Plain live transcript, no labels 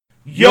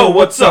Yo,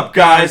 what's up,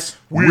 guys?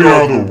 We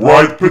are the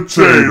Right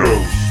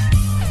Potatoes.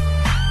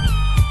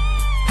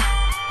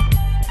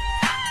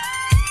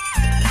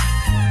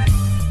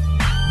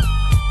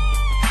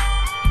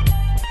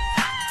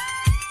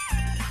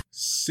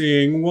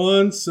 Sing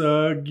once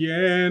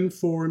again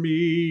for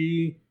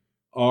me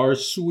our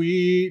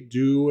sweet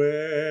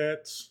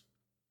duet.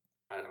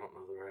 I don't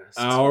know the rest.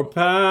 Our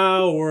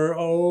power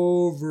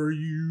over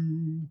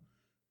you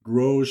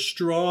grows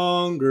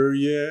stronger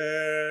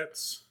yet.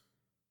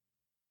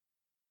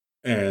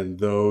 And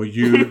though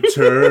you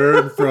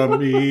turn from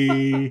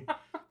me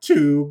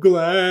to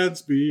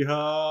glance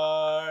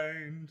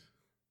behind,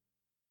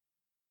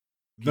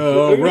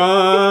 the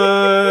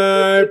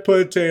Right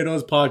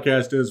Potatoes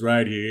podcast is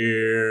right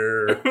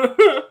here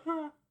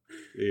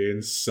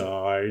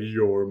inside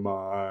your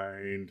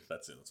mind.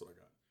 That's it. That's what I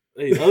got.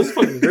 Hey, that was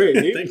fucking great,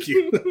 dude. Thank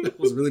you. I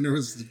was really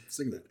nervous to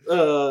sing that.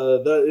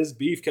 That is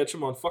Beef. Catch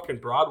him on fucking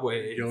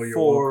Broadway You're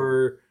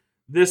for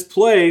this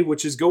play,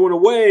 which is going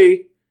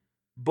away.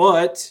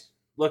 But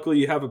luckily,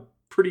 you have a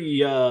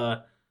pretty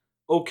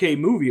okay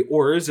movie,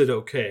 or is it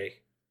okay?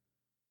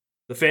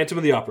 The Phantom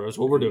of the Opera is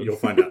what we're doing. You'll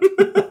find out.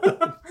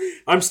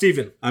 I'm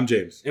Steven. I'm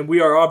James. And we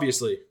are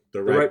obviously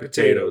The Right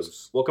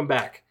Potatoes. Welcome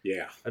back.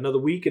 Yeah. Another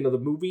week, another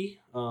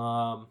movie.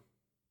 And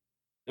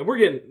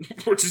we're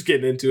just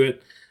getting into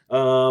it.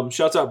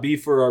 Shouts out B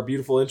for our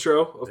beautiful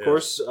intro, of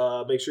course.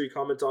 Make sure you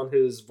comment on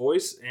his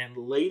voice. And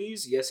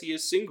ladies, yes, he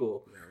is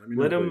single.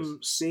 Yeah, let him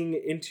sing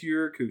into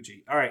your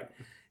coochie. All right.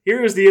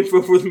 Here is the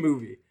info for the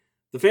movie.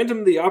 The Phantom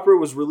of the Opera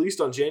was released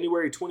on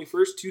January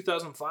 21st,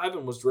 2005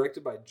 and was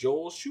directed by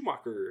Joel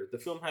Schumacher. The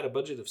film had a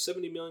budget of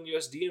 $70 million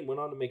USD and went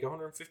on to make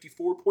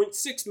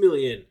 $154.6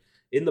 million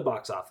in the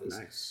box office.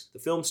 Nice. The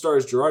film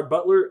stars Gerard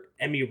Butler,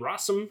 Emmy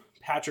Rossum,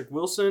 Patrick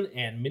Wilson,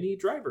 and Minnie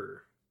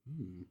Driver.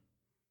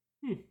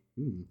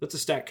 That's a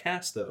stacked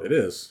cast, though. It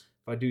is.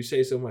 If I do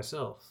say so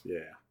myself.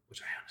 Yeah.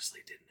 Which I honestly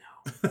didn't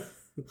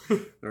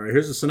know. All right,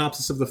 here's a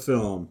synopsis of the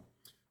film.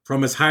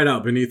 From his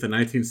hideout beneath the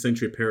 19th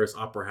century Paris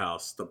opera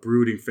house, the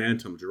brooding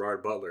phantom,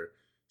 Gerard Butler,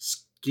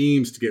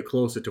 schemes to get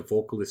closer to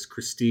vocalist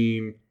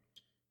Christine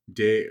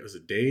Day. Was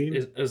it Dane?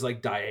 It was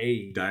like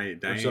Dane.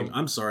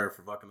 I'm sorry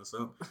for fucking this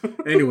up.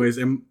 Anyways,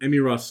 Emmy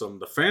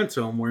Rossum, the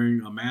phantom,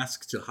 wearing a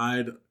mask to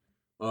hide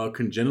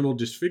congenital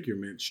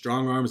disfigurement,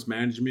 strong arms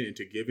management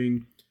into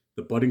giving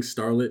the budding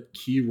starlet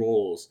key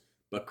roles.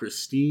 But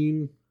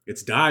Christine,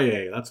 it's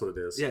Daae, that's what it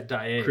is. Yeah,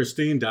 Daae.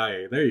 Christine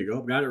Daae. There you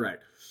go, got it right.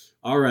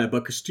 All right,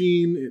 but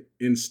Christine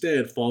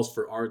instead falls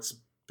for art's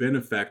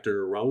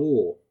benefactor,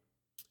 Raoul.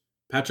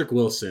 Patrick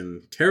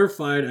Wilson,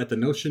 terrified at the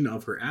notion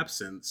of her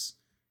absence,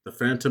 the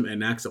Phantom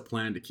enacts a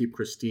plan to keep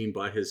Christine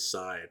by his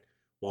side,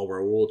 while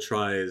Raoul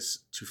tries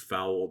to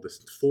foil the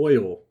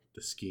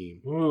scheme.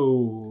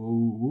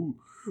 Ooh,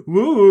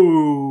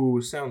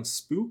 sounds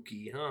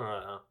spooky,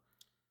 huh?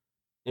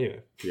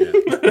 Anyway, yeah,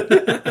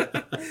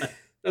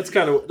 that's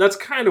kind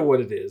of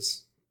what it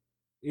is.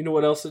 You know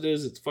what else it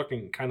is? It's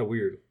fucking kind of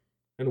weird.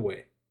 In a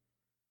way.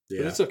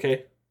 Yeah. But it's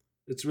okay.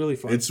 It's really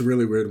fun. It's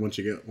really weird once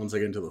I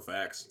get into the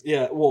facts.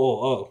 Yeah,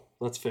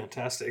 that's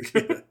fantastic.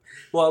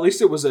 Well, at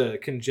least it was a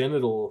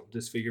congenital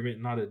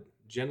disfigurement, not a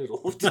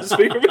genital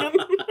disfigurement.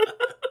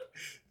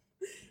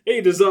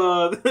 Hey, does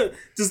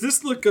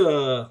this look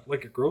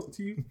like a growth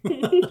to you?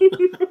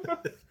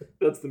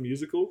 That's the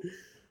musical.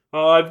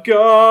 I've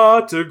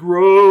got a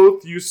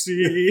growth, you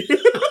see.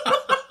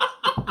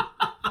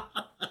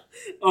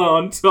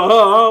 On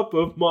top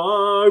of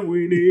my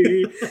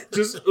weenie.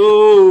 Just,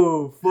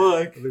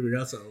 fuck. I think we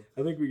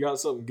got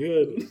something.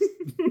 Good.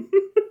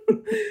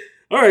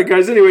 All right,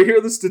 guys. Anyway, here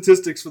are the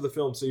statistics for the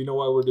film, so you know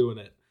why we're doing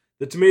it.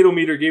 The tomato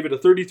meter gave it a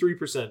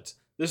 33%.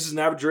 This is an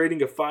average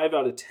rating of 5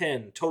 out of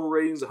 10. Total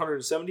ratings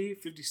 170,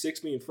 56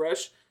 being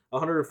fresh,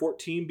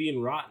 114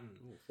 being rotten.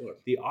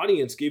 The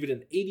audience gave it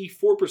an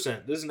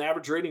 84%. This is an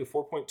average rating of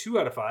 4.2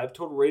 out of 5.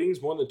 Total ratings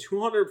more than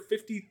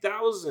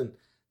 250,000.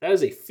 That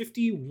is a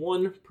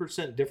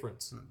 51%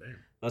 difference. Oh, damn.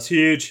 That's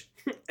huge.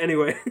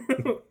 Anyway,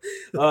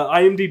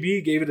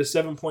 IMDb gave it a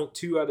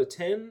 7.2 out of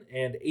 10,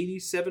 and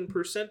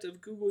 87% of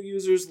Google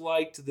users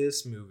liked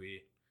this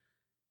movie.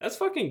 That's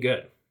fucking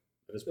good.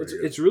 That is pretty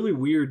good. It's really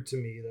weird to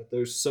me that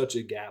there's such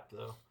a gap,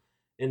 though.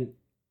 And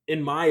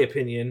in my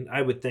opinion,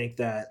 I would think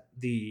that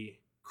the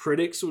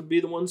critics would be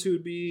the ones who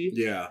would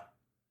be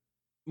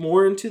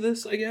more into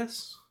this, I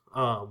guess.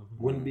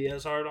 Wouldn't be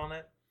as hard on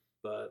it,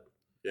 but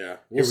yeah,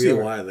 we'll see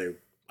why they,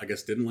 I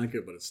guess, didn't like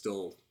it, but it's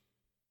still,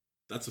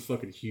 that's a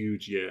fucking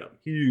huge.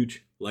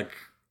 Like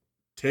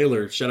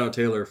Taylor, shout out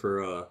Taylor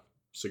for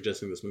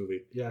suggesting this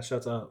movie. Yeah,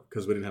 shouts out.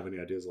 Because we didn't have any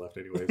ideas left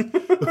anyways.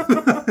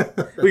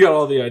 We got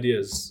all the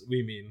ideas,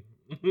 we mean.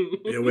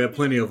 Yeah, we have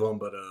plenty of them,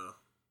 but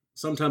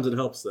sometimes it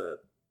helps that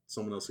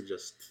someone else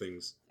suggests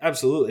things.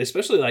 Absolutely,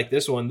 especially like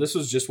this one. This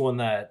was just one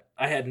that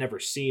I had never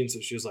seen,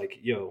 so she was like,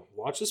 yo,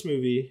 watch this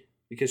movie,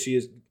 because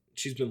she's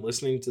been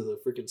listening to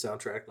the freaking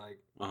soundtrack like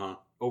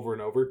over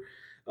and over.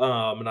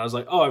 And I was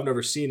like, oh, I've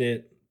never seen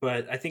it,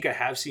 but I think I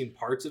have seen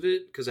parts of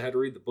it because I had to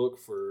read the book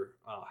for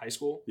high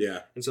school.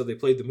 Yeah. And so they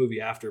played the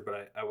movie after,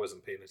 but I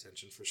wasn't paying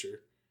attention for sure.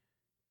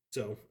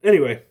 So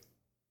anyway,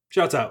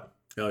 shouts out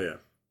Hell yeah.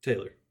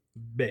 Taylor,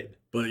 babe.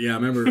 But yeah, I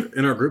remember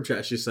in our group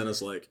chat, she sent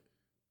us like,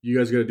 you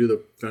guys got to do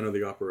the Phantom of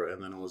the Opera.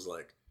 And then it was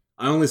like,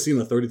 I only seen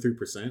the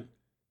 33%. And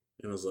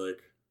I was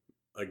like,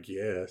 I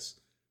guess.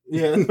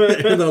 Yeah.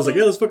 And I was like,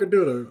 yeah, let's fucking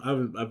do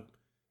it.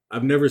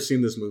 I've never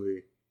seen this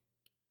movie.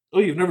 Oh,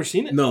 you've never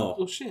seen it? No.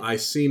 Oh shit.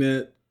 I've seen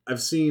it.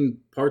 I've seen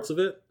parts of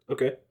it,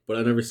 Okay. but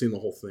I've never seen the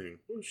whole thing.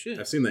 Oh shit.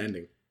 I've seen the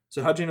ending.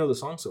 So how'd you know the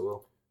song so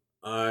well?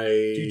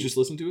 Do Do you just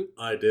listen to it?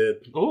 I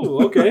did.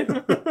 Oh, okay.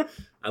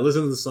 I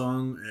listened to the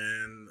song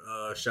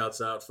and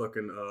shouts out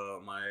fucking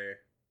my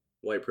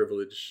white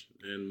privilege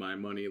and my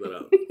money that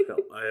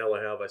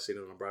I have. I seen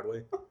it on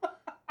Broadway.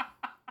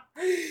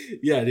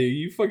 Yeah, dude,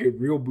 you fucking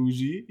real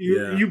bougie.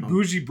 Yeah. You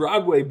bougie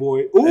Broadway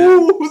boy.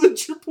 Ooh, the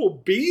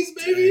triple B's,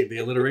 baby. Dang, the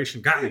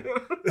alliteration got me.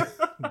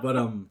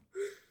 But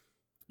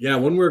yeah,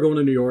 when we were going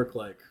to New York,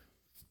 like,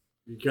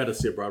 you got to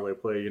see a Broadway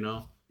play, you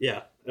know.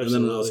 Yeah, absolutely.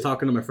 And then I was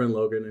talking to my friend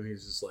Logan, and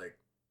he's just like,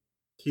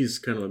 he's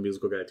kind of a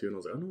musical guy too, and I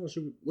was like, oh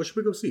no, what should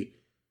we go see?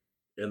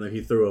 And then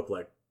he threw out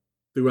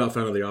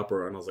Phantom of the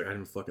Opera, and I was like, I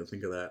didn't fucking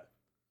think of that.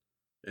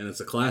 And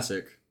it's a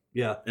classic.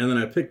 Yeah. And then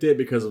I picked it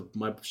because of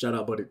my shout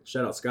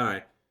out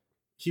Sky.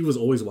 He was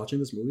always watching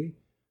this movie.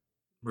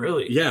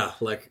 Really? Yeah,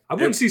 like I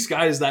wouldn't see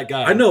Sky as that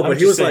guy. I know, but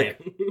he was saying.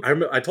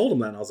 like, I told him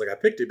that, and I was like, I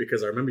picked it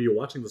because I remember you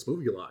watching this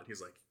movie a lot. And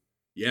he's like,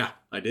 yeah,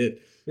 I did.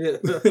 Yeah.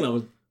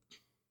 And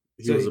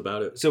he was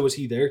about it. So was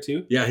he there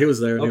too? Yeah, he was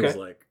there, and Okay. he was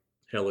like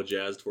hella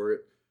jazzed for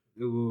it.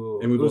 Ooh,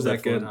 And we both that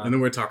had fun. good, huh? And then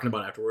we were talking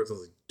about it afterwards. I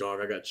was like, dog,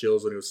 I got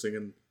chills when he was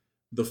singing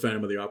the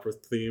Phantom of the Opera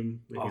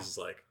theme. And he's just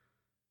like,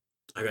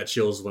 I got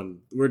chills when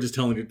we're just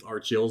telling you our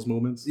chills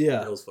moments. Yeah.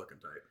 That was fucking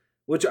tight.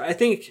 Which I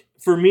think,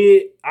 for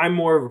me, I'm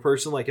more of a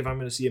person, like, if I'm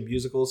going to see a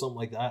musical or something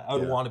like that, I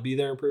would Yeah. want to be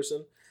there in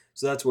person.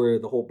 So that's where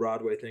the whole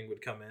Broadway thing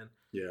would come in.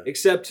 Yeah.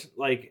 Except,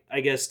 like,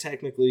 I guess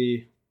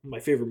technically, my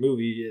favorite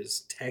movie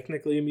is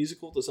technically a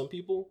musical to some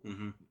people.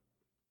 Mm-hmm.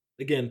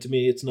 Again, to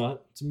me, it's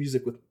not. It's a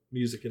music with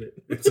music in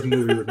it. It's a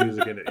movie with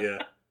music in it, yeah.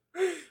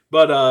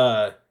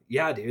 But,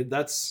 yeah, dude,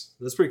 that's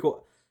pretty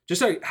cool.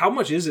 Just like, how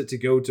much is it to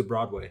go to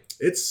Broadway?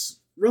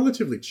 It's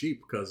relatively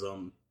cheap because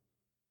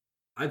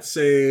I'd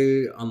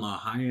say on the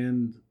high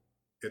end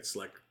it's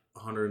like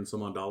 $100 and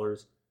some odd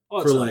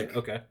Oh, for it's like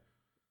okay.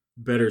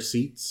 better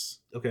seats,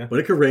 Okay. but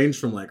it could range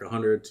from like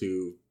 $100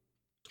 to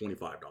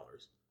 $25.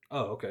 Oh,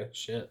 okay.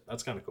 Shit.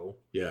 That's kind of cool.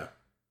 Yeah.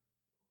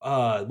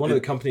 One of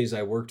the companies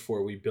I worked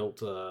for, we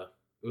built it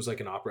was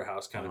like an opera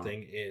house kind of Uh-huh.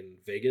 thing in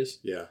Vegas.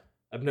 Yeah.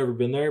 I've never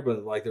been there,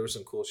 but like there was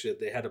some cool shit.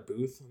 They had a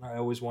booth, and I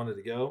always wanted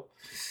to go,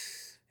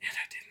 and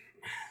I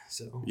didn't.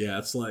 So Yeah,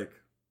 it's like,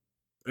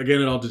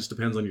 again, it all just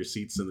depends on your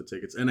seats and the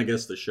tickets, and I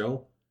guess the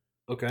show.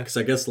 okay. Because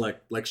I guess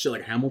like shit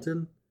like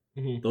Hamilton,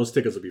 Mm-hmm. those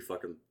tickets would be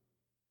fucking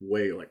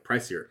way like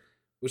pricier.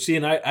 Well, see,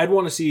 and I'd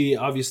want to see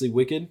obviously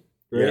Wicked,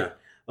 right? Yeah.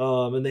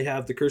 And they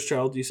have The Cursed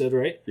Child. You said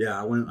right?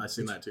 Yeah, I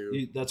seen that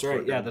too. That's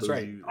right. Yeah, that's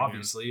right. Bougie,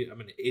 Obviously, I'm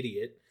an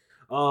idiot.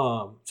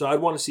 So I'd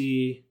want to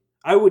see.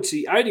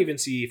 I'd even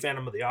see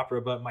Phantom of the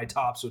Opera, but my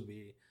tops would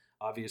be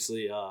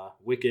obviously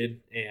Wicked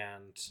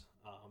and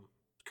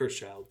Cursed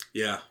Child.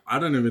 Yeah, I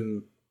don't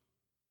even.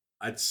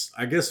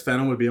 I guess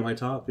Phantom would be at my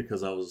top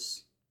because I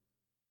was.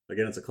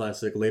 Again, it's a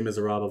classic. Les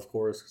Miserables, of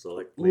course, because I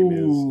like Les Mis.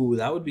 Ooh,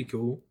 that would be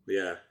cool.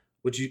 Yeah.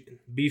 Would you?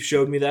 Beef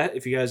showed me that.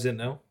 If you guys didn't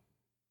know,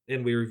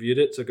 and we reviewed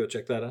it, so go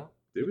check that out.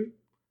 Did we?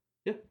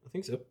 Yeah, I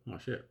think so. Oh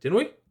shit! Didn't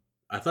we?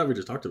 I thought we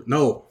just talked about.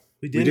 No,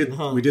 We we didn't. did.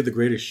 Huh? We did The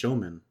Greatest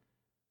Showman.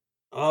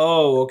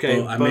 Oh, okay.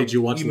 Well, I but made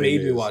you watch You Les made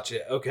me Mis. watch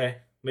it. Okay,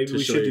 maybe To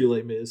we show should you. do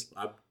Les Mis.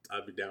 I'd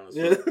be down as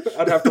Yeah, fuck.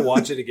 I'd have to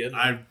watch it again.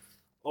 I.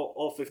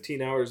 all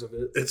 15 hours of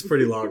it. It's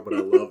pretty long, but I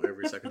love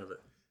every second of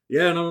it.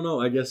 Yeah, no.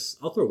 I guess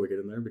I'll throw Wicked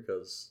in there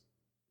because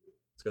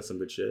it's got some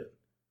good shit.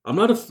 I'm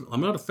not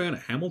a fan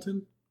of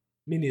Hamilton.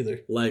 Me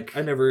neither. Like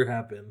I never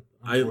have been.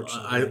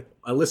 Unfortunately.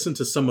 I listened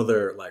to some of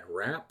their like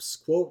raps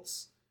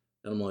quotes,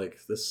 and I'm like,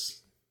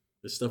 this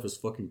stuff is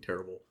fucking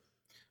terrible.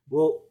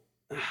 Well,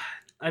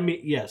 I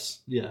mean, yes,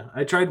 yeah.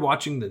 I tried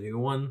watching the new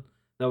one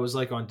that was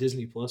like on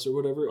Disney Plus or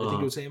whatever. I think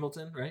Uh-huh. it was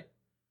Hamilton, right?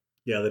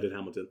 Yeah, they did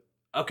Hamilton.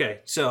 Okay,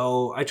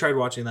 so I tried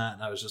watching that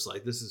and I was just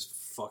like, this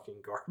is fucking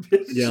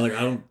garbage. Yeah, like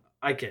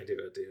I can't do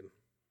it, dude.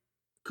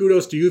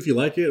 kudos to you if you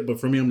like it, but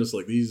for me, I'm just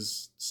like,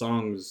 these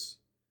songs,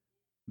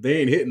 they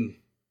ain't hitting.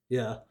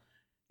 Yeah.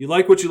 You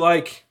like what you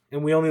like,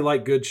 and we only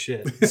like good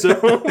shit. So,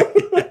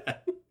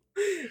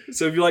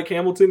 so if you like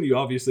Hamilton, you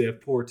obviously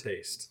have poor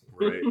taste.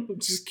 Right.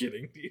 Just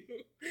kidding, dude.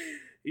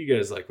 You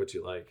guys like what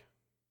you like,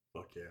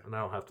 Fuck yeah. and I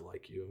don't have to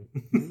like you.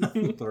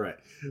 All right,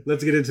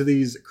 let's get into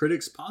these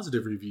critics'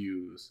 positive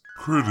reviews.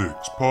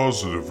 Critics'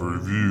 positive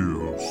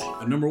reviews.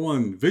 Number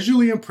 1,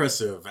 visually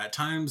impressive, at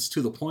times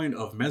to the point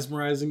of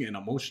mesmerizing and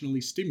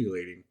emotionally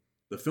stimulating.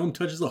 The film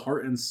touches the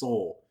heart and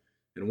soul,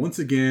 and once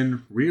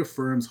again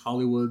reaffirms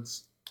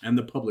Hollywood's and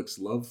the public's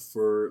love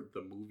for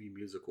the movie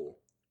musical.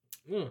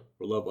 Hmm.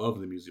 Or love of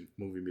the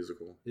movie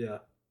musical. Yeah.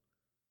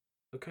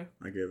 Okay.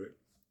 I give it.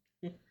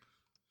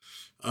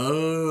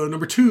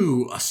 Number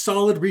 2, a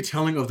solid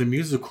retelling of the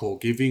musical,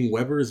 giving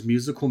Weber's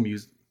musical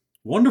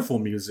Wonderful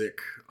music,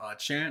 a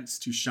chance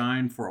to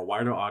shine for a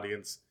wider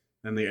audience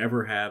than they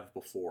ever have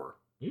before.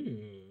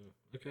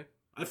 Okay.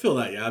 I feel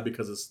that, yeah,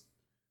 because it's,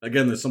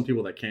 again, there's some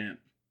people that can't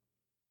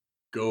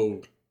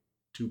go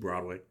to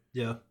Broadway.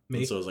 Yeah, me.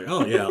 And so it's like,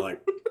 oh yeah,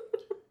 like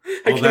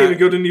I can't even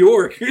go to New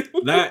York.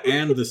 that,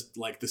 and this,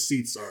 like, the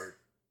seats are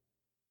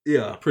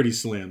Yeah. pretty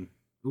slim.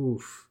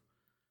 Oof.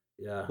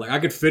 Yeah. Like, I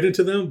could fit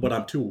into them, but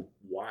I'm too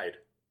wide.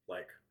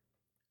 Like,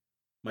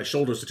 my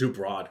shoulders are too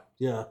broad.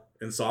 Yeah.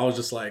 And so I was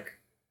just like,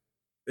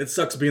 it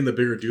sucks being the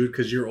bigger dude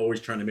because you're always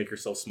trying to make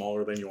yourself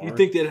smaller than you are. You'd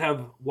think they'd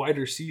have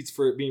wider seats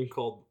for it being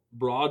called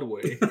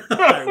Broadway.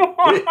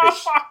 I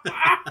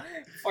wish.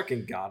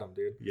 Fucking got him,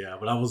 dude. Yeah,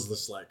 but I was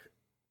just like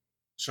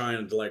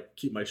trying to like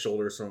keep my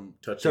shoulders from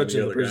touching Touching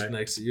the the other person guy.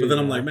 next to you. But then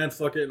I'm yeah. like, man,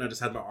 fuck it, and I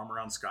just had my arm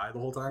around Sky the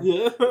whole time.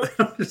 Yeah.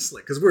 I'm just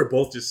like, because we were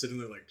both just sitting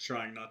there like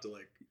trying not to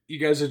like. You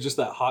guys are just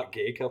that hot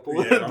gay couple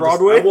Yeah, at I'm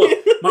Broadway.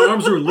 my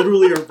arms were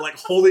literally like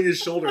holding his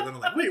shoulder. Then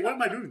I'm like, wait, why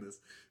am I doing this?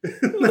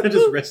 And I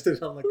just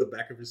rested on like the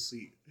back of his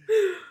seat.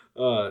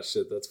 Oh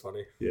shit, that's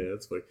funny. Yeah,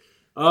 that's funny.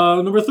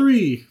 Number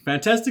 3,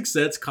 fantastic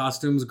sets,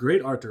 costumes,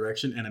 great art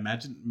direction, and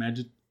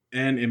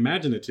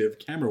imaginative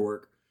camera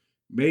work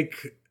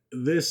make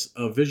this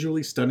a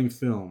visually stunning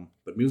film.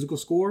 The musical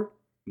score,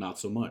 not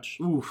so much.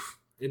 Oof.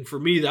 And for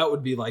me, that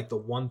would be like the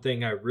one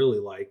thing I really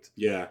liked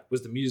Yeah,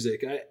 was the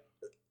music.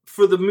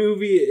 For the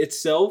movie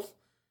itself,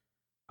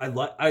 I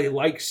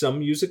like some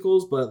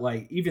musicals, but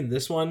like even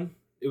this one,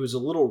 it was a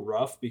little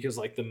rough because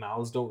like the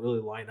mouths don't really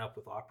line up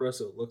with opera,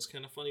 so it looks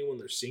kind of funny when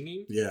they're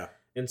singing. yeah.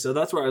 And so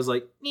that's where I was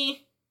like,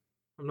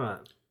 I'm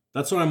not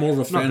That's why I'm more of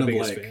a not fan the of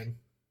biggest like fan.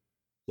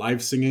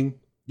 live singing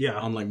Yeah,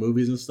 on like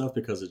movies and stuff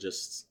because it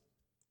looks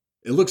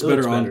It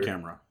better looks on better.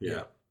 camera.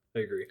 yeah, I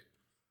agree.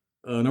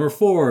 Number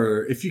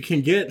 4, if you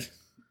can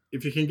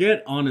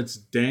get on its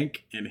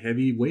dank and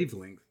heavy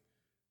wavelength,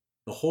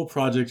 the whole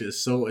project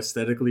is so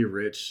aesthetically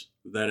rich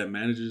that it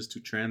manages to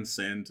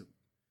transcend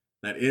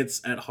that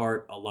it's at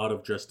heart a lot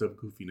of dressed up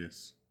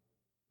goofiness.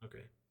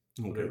 Okay,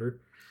 Okay. whatever.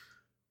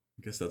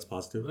 I guess that's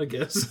positive. I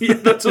guess. Yeah,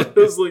 that's what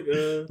I was like.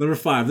 Number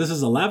 5, this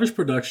is a lavish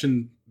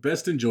production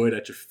best enjoyed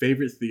at your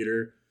favorite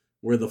theater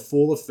where the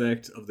full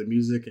effect of the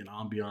music and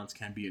ambiance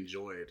can be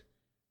enjoyed.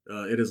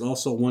 It is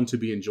also one to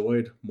be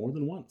enjoyed more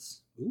than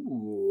once.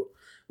 Ooh,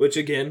 which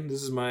again,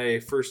 this is my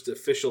first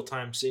official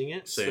time seeing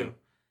it. Same. So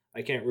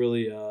I can't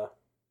really,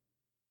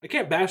 I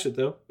can't bash it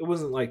though. It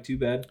wasn't like too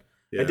bad.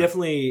 Yeah.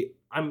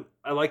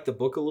 I like the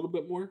book a little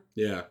bit more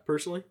Yeah,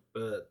 personally,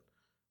 but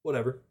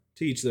whatever.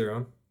 To each their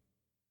own.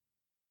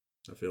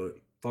 I feel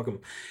it. Fuck them.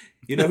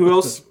 You know who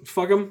else?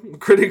 Fuck them.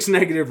 Critics'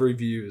 negative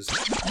reviews.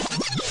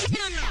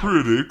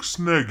 Critics'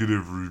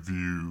 negative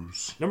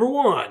reviews. Number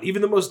 1,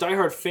 even the most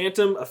diehard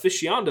Phantom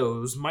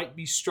aficionados might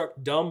be struck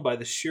dumb by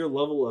the sheer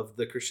level of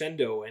the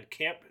crescendo and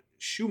camp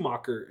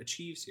Schumacher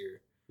achieves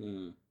here.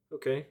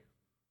 Okay.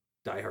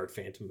 Diehard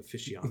Phantom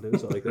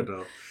aficionados. I like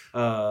that.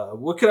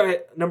 No.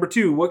 Number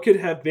 2, what could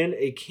have been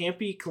a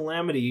campy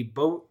calamity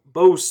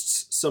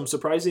boasts some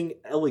surprising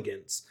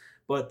elegance,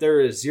 but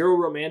there is zero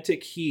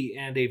romantic heat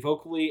and a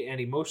vocally and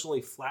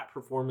emotionally flat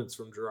performance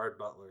from Gerard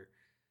Butler.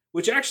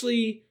 Which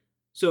actually,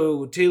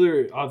 so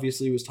Taylor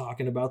obviously was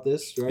talking about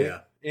this, right? Yeah.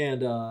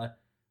 And I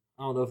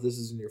don't know if this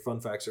is in your fun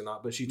facts or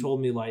not, but she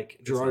told me like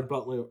Gerard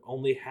Butler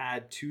only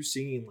had 2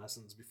 singing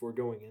lessons before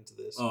going into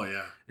this. Oh,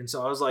 yeah. And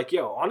so I was like,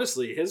 yo,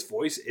 honestly, his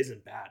voice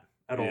isn't bad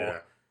at all. Yeah.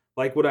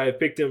 Like, would I have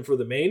picked him for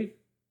the main?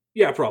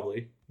 Yeah,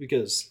 probably.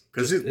 Because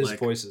his like,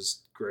 voice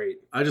is great.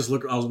 when I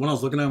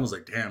was looking at him, I was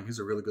like, damn, he's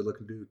a really good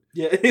looking dude.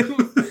 Yeah.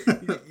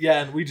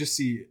 Yeah, and we just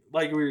see,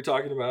 like we were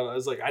talking about, I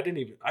was like, I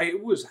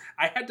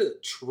had to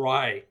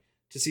try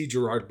to see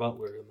Gerard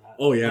Butler in that.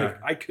 Oh, yeah.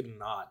 Like, I could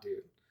not,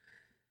 dude.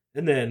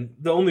 And then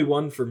the only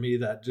one for me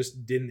that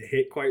just didn't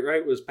hit quite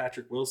right was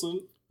Patrick Wilson.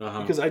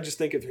 Uh-huh. Because I just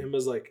think of him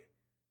as like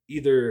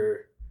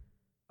either,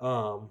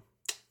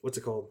 what's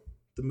it called?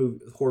 The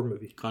horror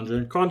movie.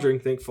 Conjuring,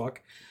 thank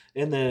fuck.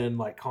 And then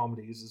like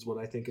comedies is what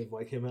I think of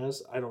like him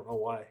as. I don't know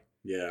why.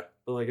 Yeah.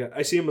 But like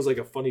I see him as like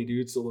a funny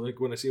dude. So like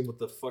when I see him with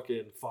the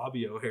fucking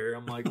Fabio hair,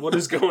 I'm like, what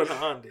is going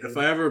on, dude? If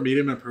I ever meet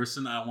him in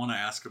person, I want to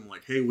ask him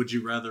like, hey, would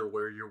you rather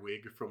wear your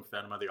wig from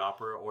Phantom of the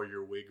Opera or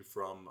your wig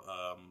from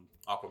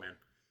Aquaman?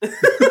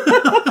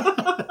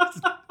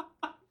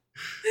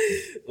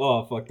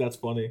 Oh fuck, that's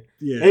funny.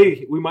 Yeah.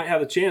 Hey, we might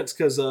have a chance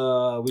because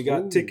we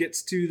got Ooh.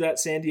 tickets to that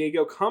San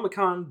Diego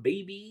Comic-Con,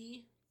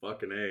 baby.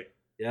 Fucking A.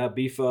 Yeah,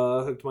 Beef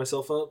hooked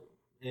myself up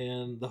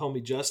and the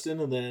homie Justin,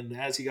 and then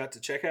as he got to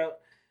checkout,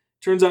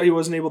 turns out he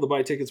wasn't able to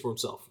buy tickets for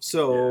himself.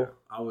 So Yeah,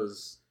 I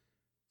was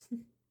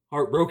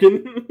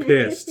heartbroken.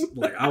 pissed.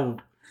 Like I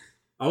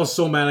was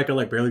so mad I could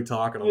like barely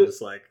talk, and I was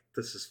just like,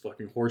 this is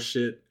fucking horse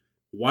shit.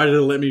 Why did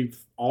it let me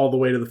all the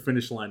way to the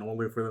finish line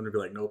only for them to be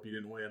like, nope, you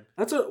didn't win?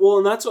 That's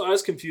what I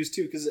was confused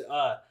too, because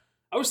I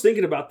was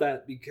thinking about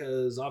that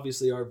because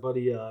obviously our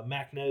buddy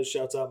Mac Nez,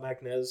 shouts out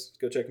Mac Nez,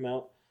 go check him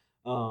out.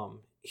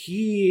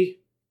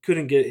 He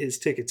couldn't get his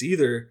tickets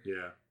either.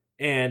 Yeah.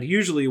 And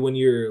usually when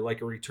you're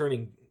like a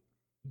returning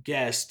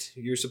guest,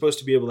 you're supposed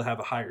to be able to have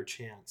a higher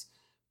chance.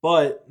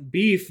 But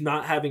Beef,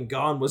 not having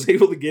gone, was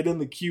able to get in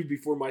the queue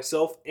before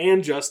myself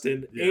and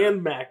Justin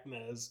and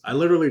Macnez. I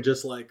literally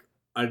just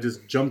I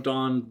just jumped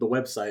on the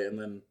website and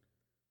then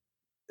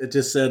it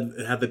just said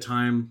it had the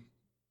time.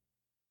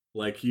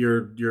 Like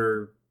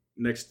your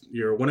next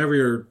whenever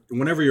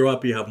you're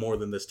up, you have more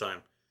than this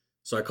time.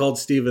 So I called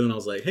Steven and I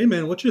was like, "Hey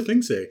man, what's your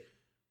thing say?"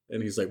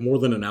 And he's like, "More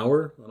than an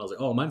hour." And I was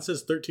like, "Oh, mine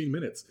says 13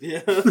 minutes."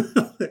 Yeah.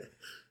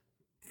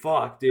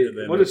 Fuck,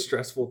 dude. What a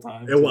stressful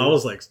time. I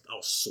was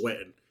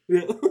sweating.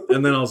 Yeah.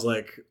 And then I was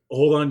like,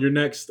 "Hold on, you're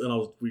next."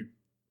 And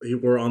we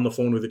were on the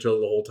phone with each other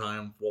the whole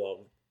time while I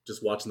was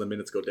just watching the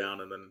minutes go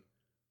down. And then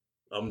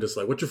I'm just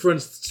like, "What's your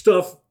friend's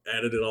stuff?"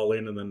 Added it all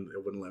in, and then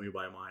it wouldn't let me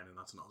buy mine. And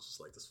that's when I was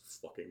just like, "This is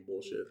fucking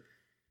bullshit."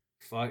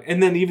 Fuck.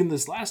 And then even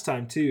this last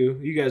time too,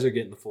 you guys are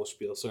getting the full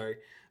spiel, sorry.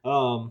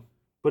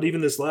 But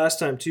even this last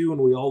time too,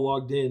 when we all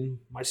logged in,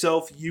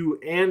 myself, you,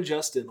 and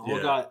Justin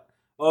all got,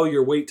 "Oh,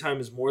 your wait time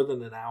is more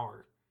than an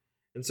hour."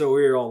 And so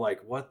we were all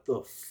like, "What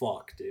the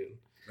fuck, dude?"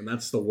 And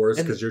that's the worst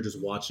because you're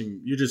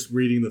just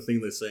reading the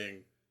thing that's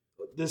saying,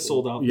 "This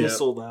sold out, this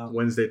sold out.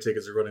 Wednesday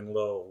tickets are running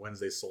low,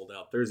 Wednesday sold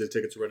out, Thursday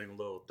tickets are running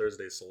low,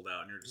 Thursday sold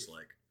out." And you're just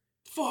like,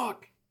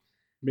 fuck.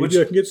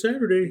 Maybe I can get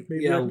Saturday.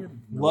 Maybe I can get...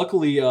 No.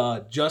 Luckily,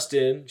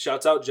 Justin,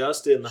 shouts out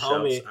Justin, the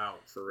homie,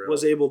 for real.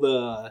 was able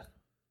to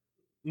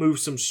move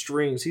some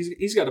strings.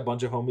 He's got a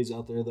bunch of homies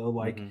out there though.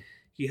 Like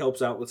he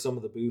helps out with some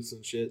of the booths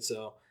and shit.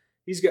 So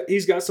he's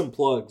got some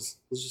plugs.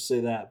 Let's just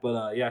say that.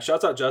 But yeah,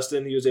 shouts out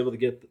Justin. He was able to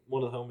get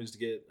one of the homies to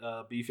get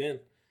Beef in.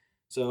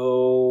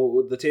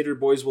 So the Tater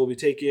Boys will be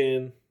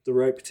taking the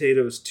Ripe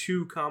Potatoes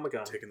to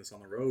Comic-Con. Taking this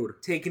on the road.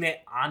 Taking it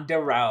on the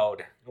road.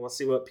 And we'll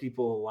see what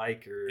people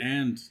like.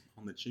 And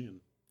on the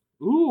chin.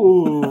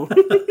 Ooh.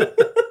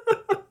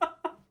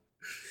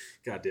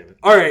 God damn it.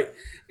 All right.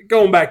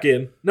 Going back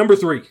in. Number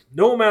 3.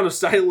 No amount of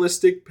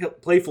stylistic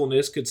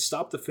playfulness could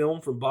stop the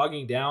film from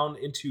bogging down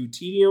into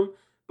tedium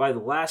by the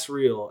last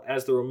reel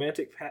as the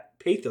romantic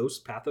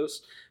pathos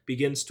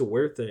begins to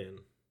wear thin.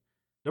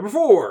 Number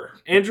 4.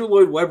 Andrew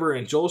Lloyd Webber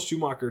and Joel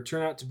Schumacher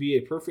turn out to be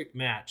a perfect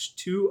match.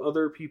 2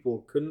 other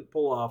people couldn't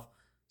pull off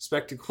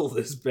spectacle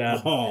this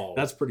bad. Oh.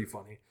 That's pretty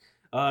funny.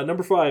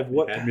 Number 5.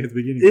 What had me at the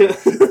beginning. Yeah.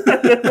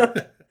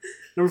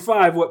 Number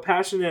 5, what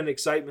passion and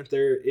excitement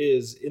there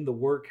is in the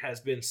work has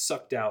been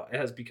sucked out. It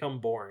has become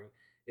boring.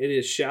 It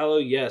is shallow,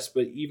 yes,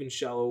 but even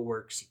shallow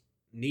works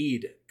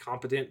need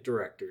competent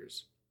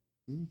directors.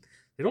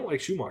 They don't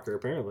like Schumacher,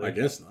 apparently. I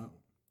guess not.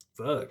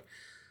 Fuck.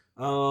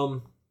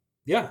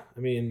 Yeah, I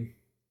mean,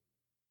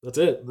 that's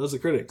it. Those are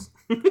critics.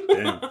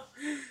 Damn.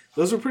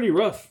 Those were pretty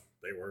rough.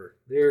 They were.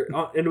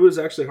 And it was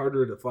actually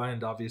harder to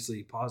find,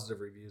 obviously, positive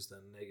reviews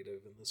than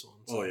negative in this one.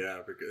 So. Oh, yeah,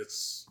 because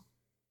it's...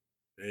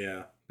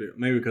 Yeah,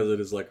 maybe because it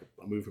is like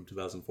a movie from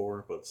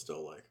 2004, but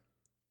still like,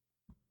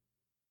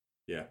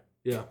 yeah.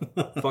 Yeah,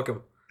 fuck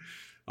them.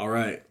 All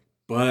right,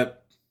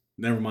 but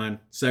never mind.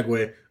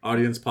 Segue,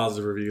 audience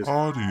positive reviews.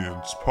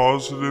 Audience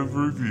positive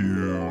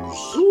reviews.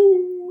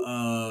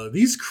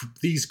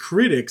 These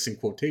critics, in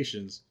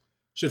quotations,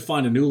 should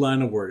find a new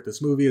line of work.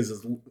 This movie is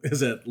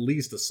at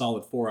least a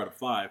solid 4 out of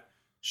 5.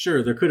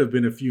 Sure, there could have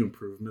been a few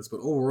improvements, but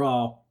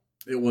overall,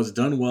 it was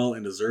done well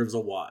and deserves a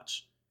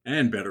watch.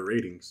 And better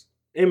ratings.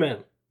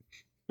 Amen.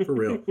 For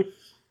real.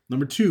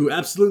 Number 2,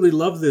 absolutely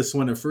love this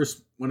when it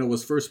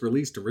was first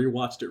released and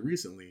rewatched it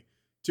recently.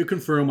 To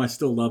confirm, I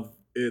still love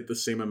it the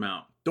same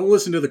amount. Don't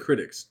listen to the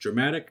critics.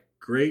 Dramatic,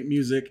 great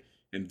music,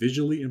 and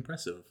visually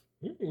impressive.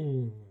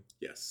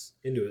 Yes.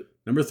 Into it.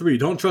 Number 3,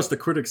 don't trust the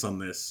critics on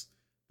this.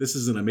 This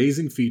is an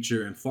amazing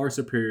feature and far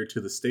superior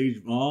to the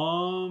stage.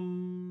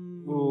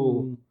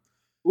 Ooh.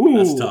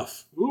 That's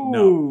tough. Ooh.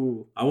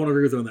 No. I won't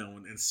agree with you on that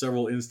one in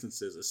several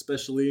instances,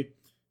 especially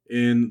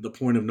in the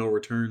point of no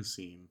return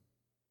scene.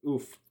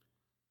 Oof.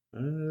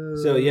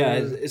 So yeah,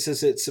 it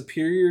says it's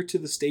superior to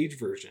the stage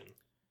version.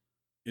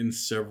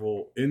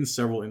 No,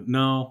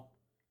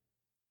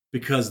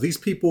 because these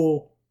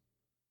people,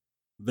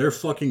 their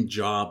fucking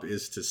job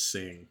is to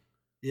sing.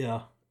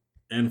 Yeah.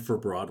 And for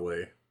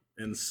Broadway,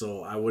 and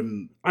so I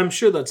wouldn't. I'm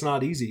sure that's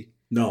not easy.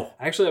 No,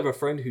 I actually have a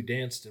friend who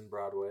danced in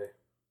Broadway,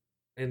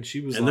 and she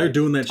was. And they're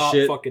doing that top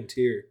shit fucking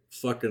tier.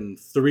 Fucking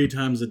 3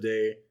 times a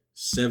day,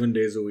 7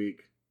 days a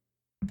week.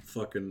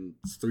 Fucking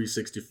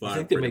 365. I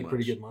think they make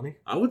pretty good money.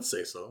 I would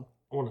say so.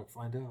 I want to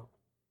find out.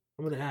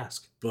 I'm going to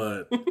ask.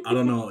 But I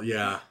don't know.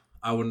 Yeah,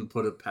 I wouldn't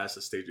put it past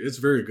the stage. It's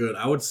very good.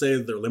 I would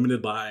say they're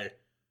limited by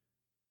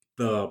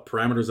the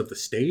parameters of the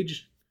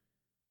stage.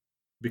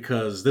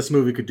 Because this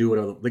movie could do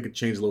whatever. They could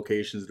change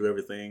locations, do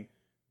everything.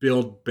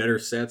 Build better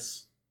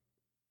sets.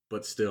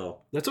 But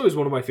still. That's always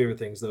one of my favorite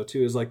things, though,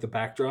 too, is like the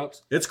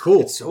backdrops. It's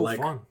cool. It's so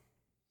fun.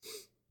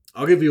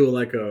 I'll give you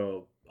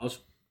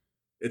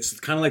it's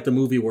kind of like the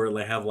movie where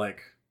they have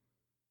like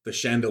the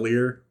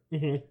chandelier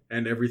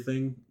and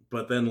everything,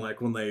 but then like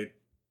when they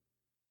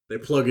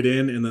plug it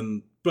in and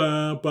then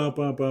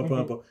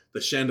the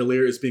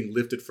chandelier is being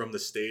lifted from the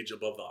stage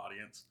above the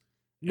audience.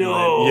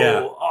 No,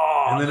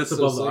 and then it's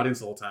above the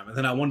audience the whole time, and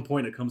then at one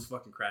point it comes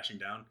fucking crashing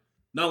down.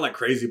 Not like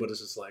crazy, but it's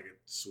just like it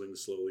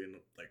swings slowly and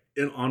like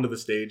onto the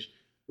stage.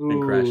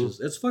 and crashes.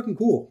 It's fucking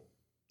cool.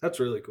 That's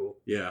really cool.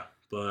 Yeah,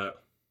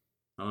 but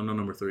I don't know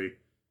number 3.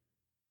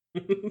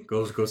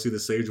 Go see the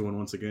Sage one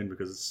once again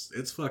because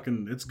it's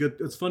good.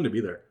 It's fun to be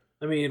there.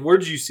 I mean, where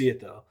did you see it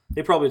though?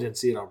 They probably didn't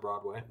see it on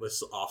Broadway.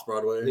 It's off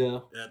Broadway. Yeah.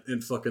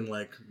 In fucking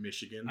like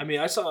Michigan. I mean,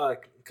 I saw a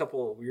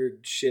couple of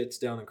weird shits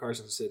down in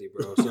Carson City,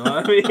 bro. So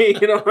I mean,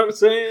 you know what I'm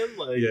saying?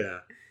 Like, yeah.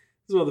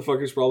 This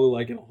motherfucker's probably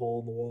like in a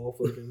hole in the wall,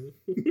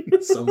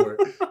 fucking somewhere,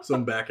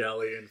 some back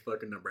alley in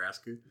fucking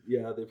Nebraska.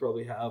 Yeah, they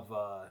probably have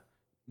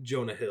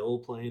Jonah Hill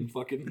playing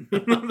fucking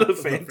the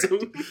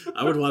Phantom.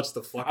 I would watch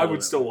the fuck. I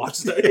would still watch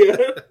that.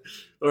 Yeah.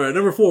 All right,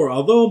 number 4.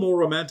 Although more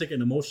romantic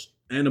and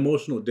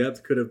emotional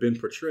depth could have been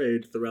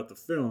portrayed throughout the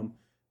film,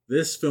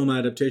 this film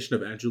adaptation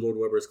of Andrew Lloyd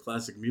Webber's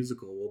classic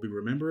musical will be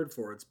remembered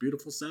for its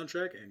beautiful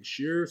soundtrack and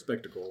sheer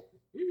spectacle.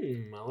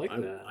 I like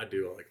that. I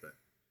do like that.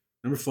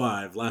 Number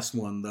 5, last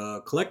one.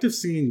 The collective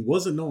singing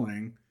was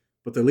annoying,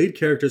 but the lead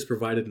characters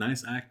provided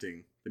nice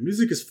acting. The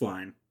music is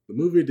fine. The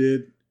movie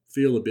did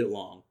feel a bit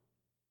long.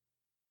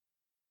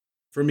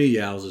 For me,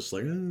 yeah, I was just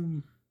like,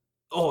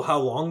 Oh, how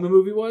long the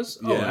movie was?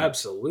 Yeah. Oh,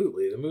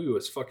 absolutely. The movie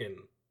was fucking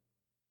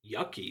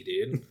yucky,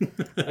 dude.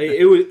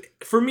 It was,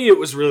 for me, it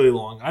was really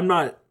long. I'm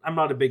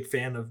not a big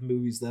fan of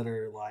movies that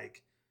are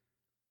like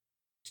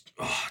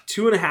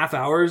 2.5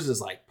 hours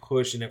is like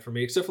pushing it for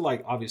me, except for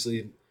like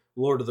obviously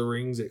Lord of the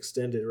Rings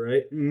extended,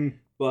 right?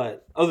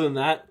 But other than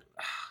that,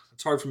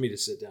 it's hard for me to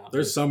sit down.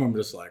 There's some I'm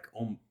just like,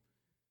 oh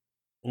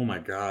my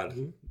god.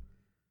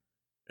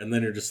 And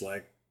then you're just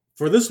like,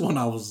 for this one,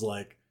 I was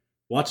like,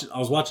 I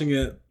was watching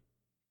it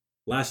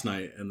last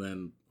night, and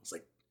then I was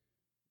like,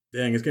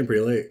 dang, it's getting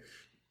pretty late.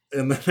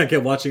 And then I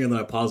kept watching it, and then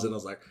I paused it, and I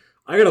was like,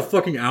 I got a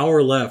fucking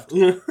hour left.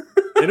 And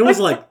it was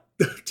like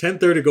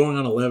 10:30 going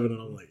on 11,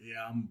 and I'm like,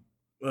 yeah, I'm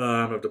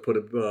gonna have to put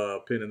a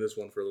pin in this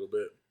one for a little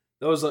bit.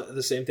 That was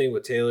the same thing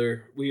with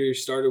Taylor. We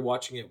started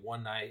watching it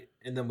one night,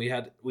 and then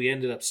we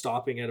ended up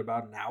stopping at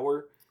about an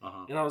hour.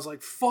 And I was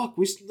like, fuck,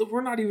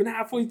 we're not even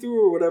halfway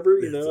through or whatever,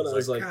 you know? And I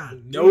was like,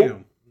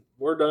 nope,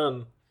 we're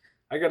done.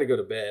 I got to go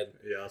to bed.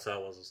 Yeah, that's how I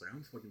was. I was like,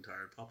 I'm fucking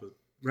tired.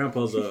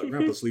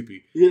 Grandpa's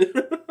sleepy. Yeah.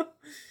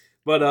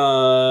 But,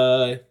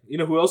 you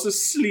know who else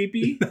is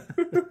sleepy?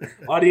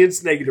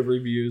 Audience negative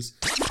reviews.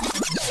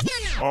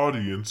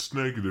 Audience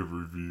negative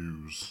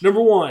reviews.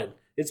 Number 1.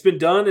 It's been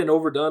done and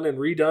overdone and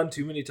redone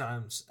too many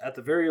times. At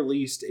the very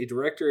least, a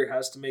director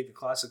has to make a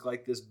classic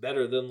like this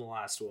better than the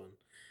last one.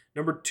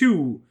 Number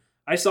 2.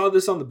 I saw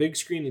this on the big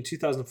screen in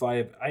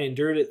 2005. I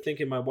endured it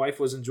thinking my wife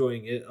was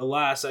enjoying it.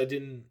 Alas, I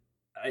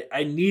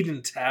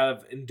needn't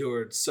have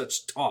endured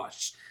such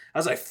tosh,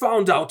 as I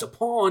found out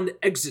upon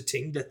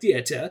exiting the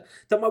theater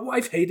that my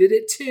wife hated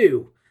it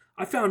too.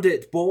 I found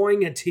it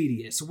boring and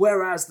tedious,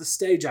 whereas the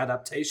stage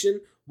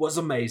adaptation was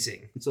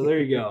amazing. So there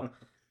you go.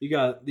 You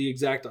got the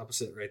exact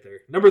opposite right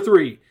there. Number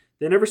 3,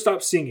 they never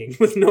stop singing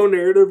with no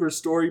narrative or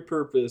story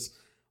purpose.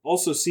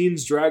 Also,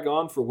 scenes drag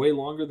on for way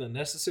longer than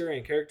necessary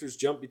and characters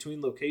jump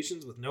between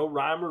locations with no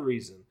rhyme or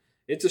reason.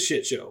 It's a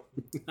shit show.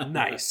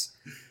 Nice.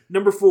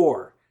 Number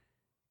 4,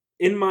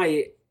 in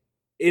my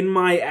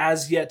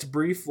as yet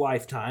brief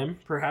lifetime,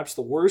 perhaps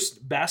the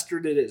worst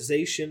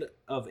bastardization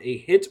of a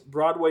hit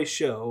Broadway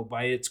show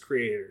by its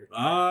creator.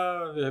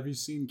 Have you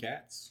seen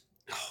Cats?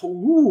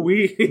 Ooh,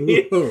 we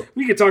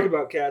could talk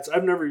about Cats.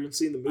 I've never even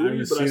seen the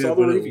movie, but I saw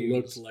the reviews. It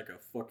looks like a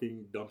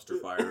fucking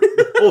dumpster fire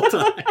the whole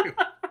time.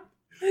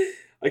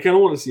 I kind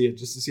of want to see it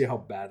just to see how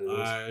bad it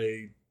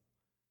is.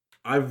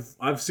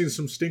 I've seen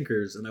some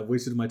stinkers and I've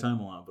wasted my time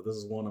a lot, but this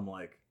is one I'm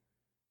like,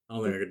 I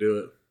don't think I could do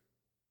it.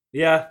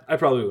 Yeah, I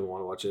probably wouldn't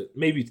want to watch it.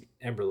 Maybe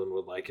Emberlyn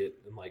would like it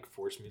and like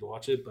force me to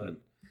watch it, but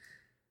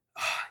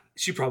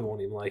she probably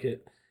won't even like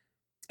it.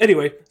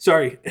 Anyway,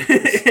 sorry.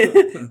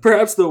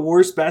 Perhaps the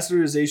worst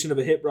bastardization of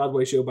a hit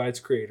Broadway show by its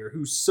creator,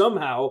 who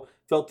somehow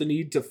felt the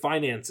need to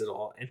finance it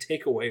all and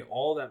take away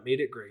all that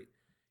made it great.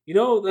 You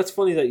know, that's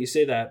funny that you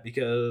say that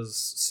because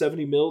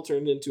 70 mil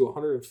turned into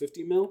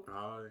 150 mil.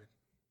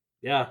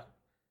 Yeah.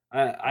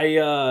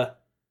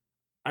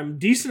 I'm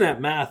decent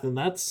at math, and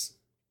that's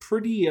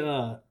pretty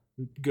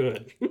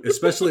good.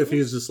 Especially if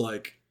he's just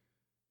like,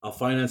 I'll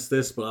finance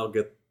this, but I'll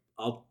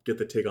get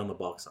the take on the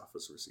box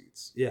office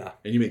receipts. Yeah.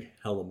 And you make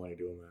hella money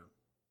doing that.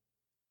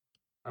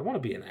 I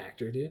want to be an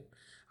actor, dude.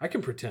 I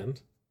can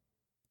pretend.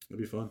 It'd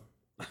be fun.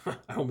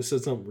 I almost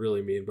said something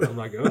really mean, but I'm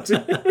not going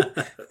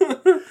to.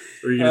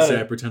 Or are you going to say,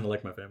 I pretend to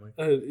like my family?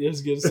 I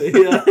was going to say,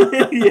 yeah.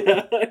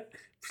 Yeah. I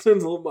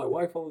pretend to love my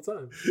wife all the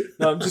time.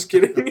 No, I'm just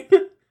kidding.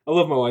 I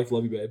love my wife.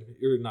 Love you, babe.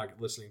 You're not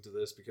listening to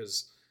this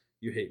because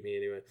you hate me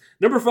anyway.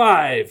 Number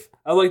 5.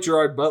 I like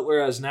Gerard Butler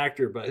as an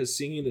actor, but his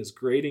singing is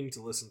grating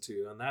to listen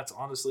to, and that's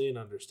honestly an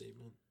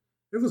understatement.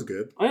 It was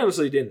good. I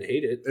honestly didn't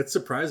hate it. It's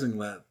surprising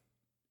that,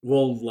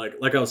 well,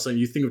 like I was saying,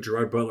 you think of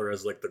Gerard Butler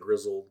as like the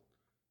grizzled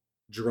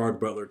Gerard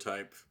Butler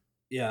type.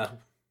 Yeah.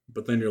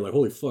 But then you're like,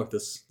 holy fuck,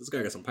 this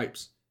guy got some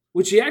pipes.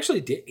 Which he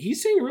actually did. He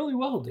sang really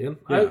well, dude.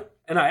 Yeah.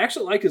 I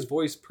actually like his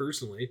voice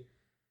personally.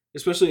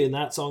 Especially in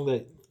that song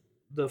that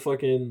the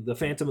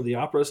Phantom of the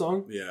Opera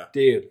song. Yeah.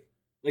 Dude.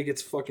 Like,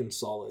 it's fucking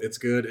solid. It's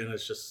good, and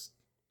it's just...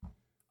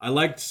 I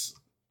liked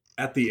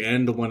at the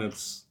end when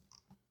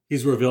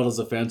he's revealed as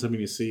a Phantom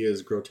and you see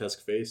his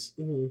grotesque face,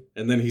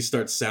 and then he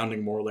starts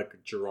sounding more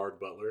like Gerard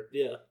Butler.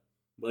 Yeah.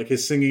 Like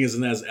his singing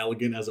isn't as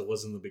elegant as it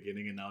was in the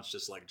beginning, and now it's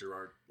just like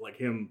Gerard, like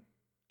him,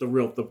 the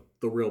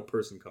real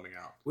person coming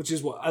out. Which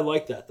is what I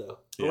like that though.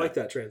 Yeah. I like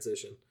that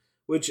transition.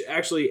 Which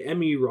actually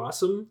Emmy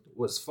Rossum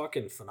was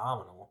fucking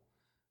phenomenal,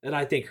 and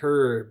I think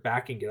her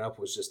backing it up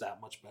was just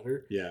that much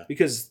better. Yeah,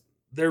 because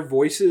their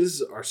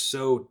voices are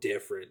so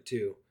different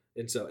too.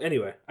 And so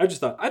anyway, I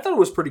thought it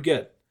was pretty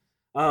good.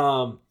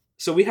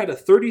 So we had a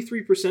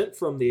 33%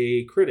 from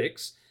the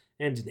critics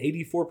and an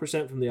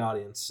 84% from the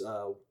audience.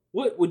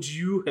 What would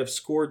you have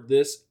scored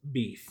this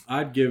beef?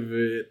 I'd give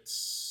it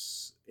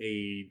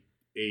a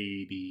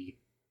 80.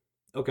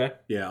 Okay.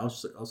 Yeah, I'll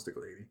stick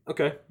with 80.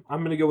 Okay.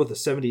 I'm gonna go with a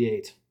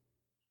 78.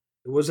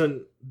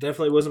 It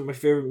definitely wasn't my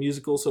favorite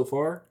musical so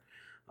far.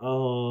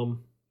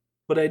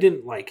 But I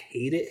didn't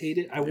hate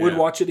it. I would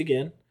watch it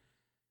again.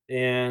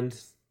 And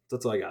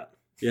that's all I got.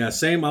 Yeah,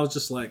 same. I was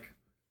just like,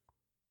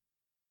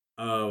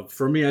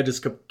 for me, I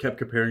just kept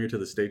comparing it to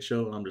the stage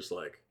show, and I'm just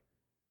like,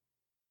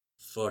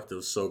 fuck, that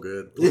was so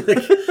good.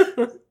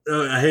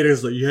 I hate it.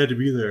 It's like, you had to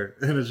be there.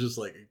 And it's just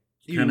like,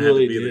 you kind of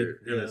really had to be did, there.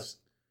 And yeah.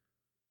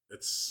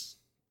 it's,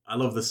 I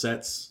love the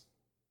sets.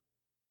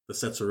 The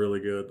sets are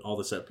really good. All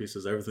the set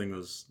pieces, everything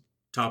was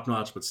top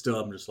notch, but still,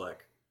 I'm just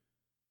like,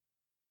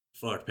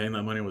 fuck, paying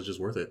that money was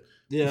just worth it.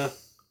 Yeah.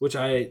 Which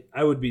I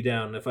would be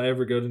down if I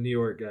ever go to New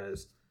York,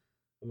 guys.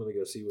 I'm gonna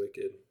go see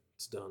Wicked.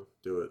 It's done.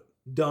 Do it.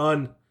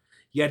 Done.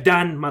 You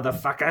done,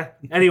 motherfucker.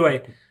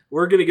 Anyway,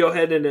 we're gonna go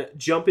ahead and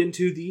jump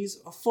into these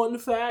fun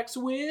facts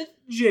with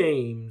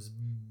James,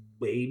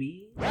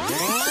 baby.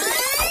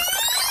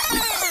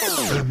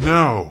 And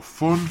now,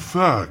 fun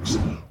facts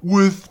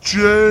with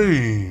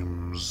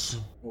James.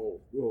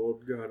 Oh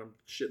God, I'm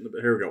shitting the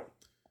bed. Here we go.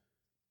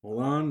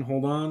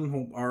 Hold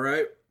on. All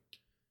right.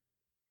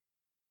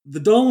 The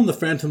doll in the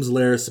Phantom's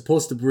lair is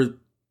supposed to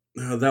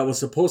that was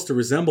supposed to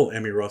resemble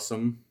Emmy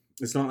Rossum.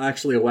 It's not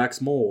actually a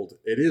wax mold.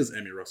 It is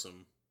Emmy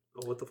Rossum.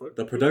 Oh, what the fuck?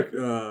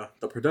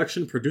 The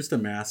production produced a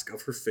mask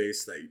of her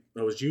face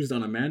that was used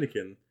on a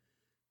mannequin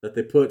that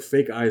they put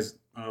fake eyes.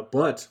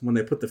 But when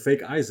they put the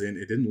fake eyes in,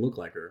 it didn't look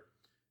like her.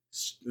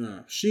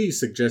 She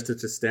suggested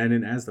to stand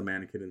in as the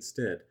mannequin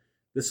instead.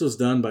 This was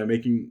done by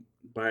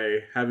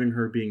having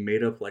her being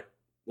made up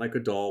like a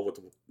doll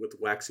with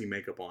waxy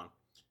makeup on,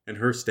 and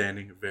her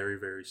standing very,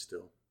 very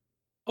still.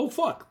 Oh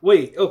fuck!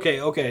 Wait.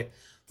 Okay.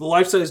 The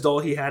life-size doll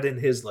he had in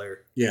his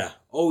lair. Yeah.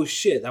 Oh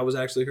shit! That was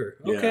actually her.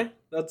 Okay,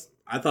 Yeah.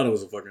 I thought it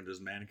was a fucking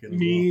just mannequin.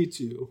 Me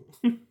too.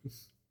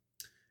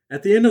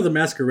 At the end of the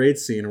masquerade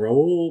scene,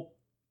 Raoul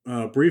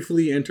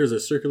briefly enters a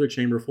circular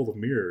chamber full of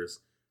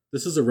mirrors.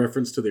 This is a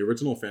reference to the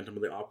original Phantom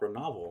of the Opera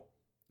novel,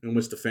 in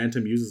which the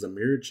Phantom uses a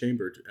mirrored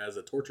chamber as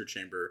a torture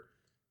chamber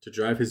to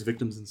drive his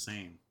victims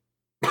insane.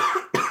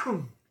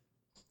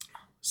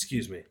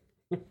 Excuse me.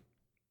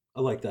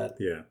 I like that.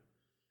 Yeah.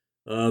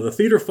 The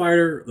theater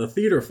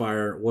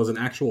fire was an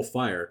actual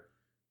fire.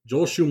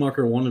 Joel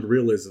Schumacher wanted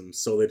realism,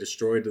 so they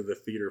destroyed the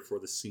theater for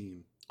the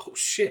scene. Oh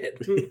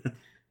shit.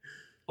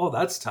 Oh,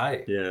 that's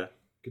tight. Yeah.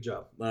 Good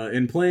job.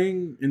 In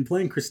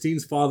playing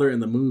Christine's father in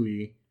the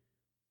movie,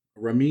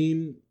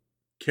 Ramin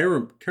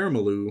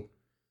Karimloo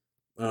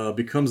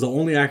becomes the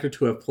only actor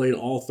to have played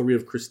all three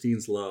of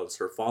Christine's loves,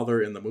 her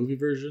father in the movie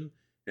version,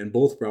 and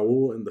both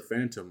Raoul and the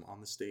Phantom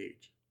on the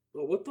stage.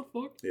 Oh, what the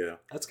fuck? Yeah.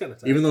 That's kind of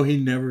tight. Even though he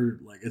never,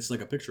 it's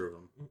like a picture of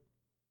him.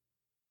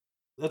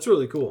 That's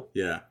really cool.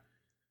 Yeah.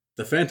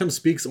 The Phantom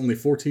speaks only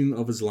 14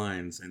 of his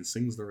lines and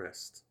sings the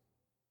rest.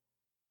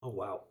 Oh,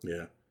 wow.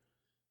 Yeah.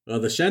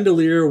 The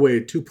chandelier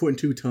weighed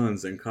 2.2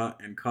 tons and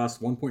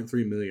cost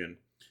 1.3 million,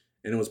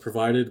 and it was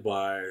provided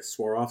by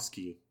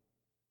Swarovski.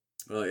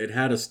 It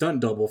had a stunt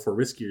double for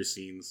riskier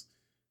scenes,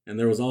 and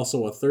there was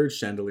also a third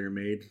chandelier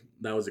made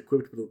that was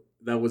equipped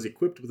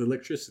with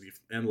electricity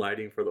and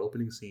lighting for the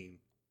opening scene.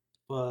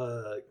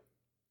 Fuck.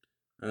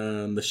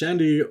 The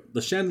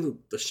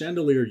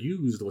chandelier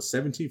used was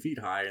 17 feet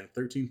high and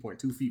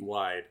 13.2 feet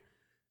wide,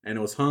 and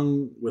it was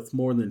hung with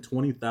more than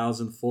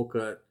 20,000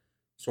 full-cut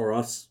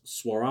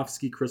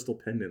Swarovski crystal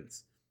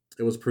pendants.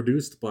 It was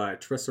produced by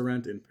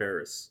Tresserant in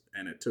Paris,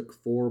 and it took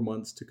 4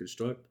 months to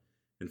construct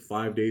and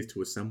 5 days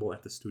to assemble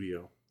at the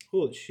studio.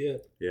 Holy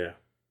shit. Yeah.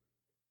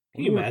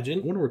 Can you imagine?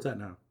 I wonder where it's at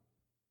now.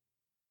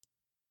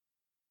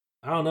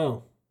 I don't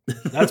know.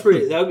 That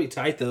would be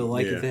tight though,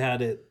 Yeah. if they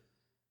had it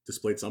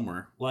Displayed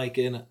somewhere.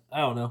 in, I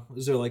don't know,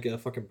 is there a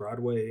fucking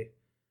Broadway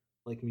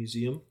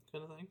museum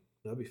kind of thing?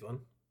 That'd be fun.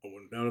 I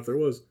wouldn't doubt if there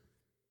was.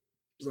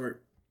 Sorry.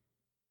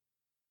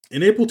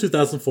 In April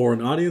 2004,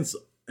 an audience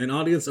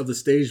of the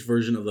staged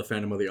version of the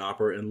Phantom of the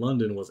Opera in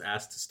London was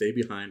asked to stay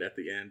behind at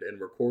the end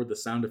and record the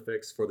sound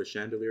effects for the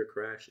chandelier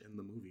crash in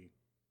the movie.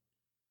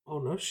 Oh,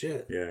 no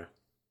shit. Yeah.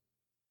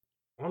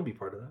 I want to be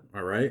part of that.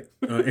 All right.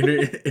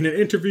 In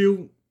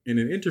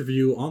an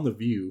interview on The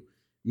View,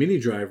 Minnie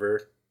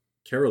driver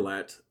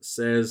Carolat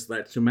says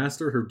that to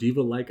master her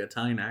diva-like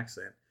Italian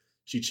accent,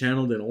 she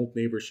channeled an old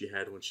neighbor she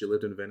had when she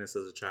lived in Venice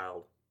as a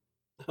child.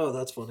 Oh,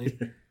 that's funny.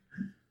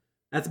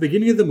 At the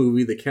beginning of the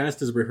movie, the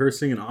cast is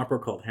rehearsing an opera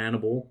called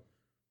Hannibal,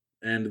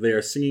 and they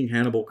are singing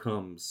 "Hannibal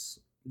Comes."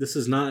 This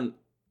is not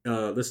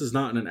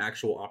an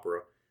actual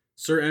opera.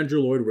 Sir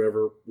Andrew Lloyd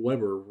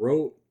Webber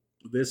wrote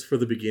this for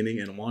the beginning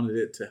and wanted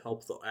it to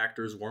help the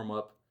actors warm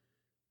up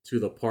to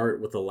the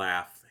part with a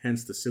laugh.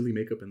 Hence the silly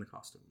makeup and the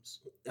costumes.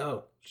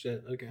 Oh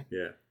shit! Okay.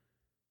 Yeah,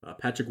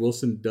 Patrick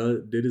Wilson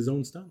did his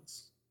own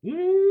stunts.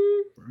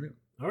 Right.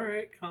 All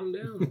right, calm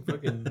down,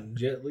 fucking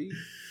Jet Li.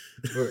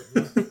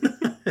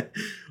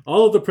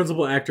 All of the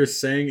principal actors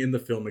sang in the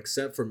film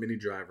except for Minnie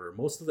Driver.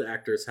 Most of the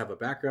actors have a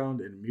background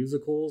in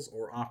musicals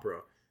or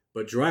opera,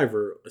 but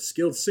Driver, a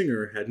skilled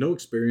singer, had no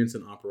experience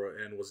in opera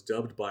and was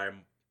dubbed by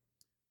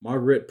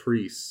Margaret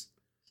Priest,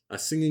 a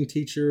singing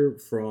teacher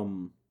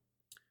from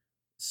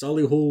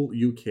Solihull,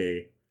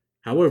 UK.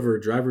 However,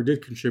 Driver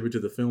did contribute to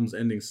the film's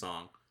ending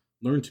song,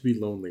 Learn to Be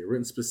Lonely,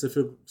 written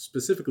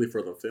specifically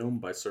for the film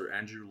by Sir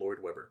Andrew Lloyd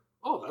Webber.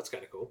 Oh, that's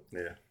kind of cool.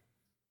 Yeah.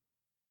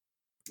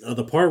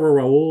 The part where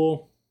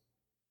Raoul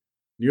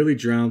nearly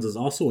drowns is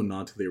also a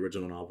nod to the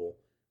original novel,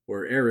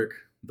 where Eric,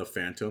 the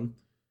Phantom,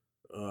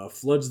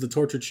 floods the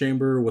torture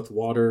chamber with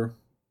water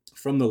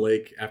from the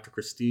lake after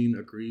Christine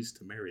agrees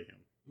to marry him.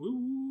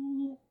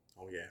 Ooh.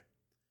 Oh, yeah.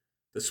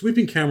 The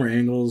sweeping camera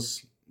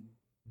angles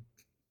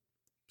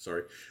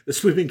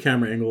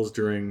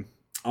during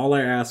All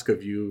I Ask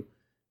of You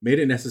made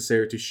it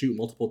necessary to shoot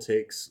multiple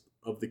takes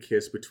of the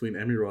kiss between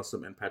Emmy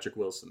Rossum and Patrick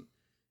Wilson.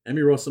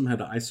 Emmy Rossum had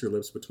to ice her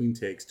lips between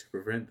takes to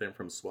prevent them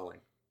from swelling.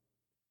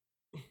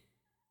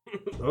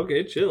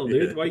 Okay, chill,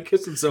 dude. Yeah. Why you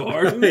kissing so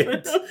hard?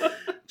 Right.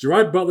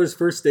 Gerard Butler's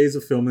first days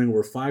of filming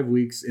were 5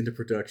 weeks into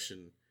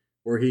production,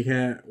 where he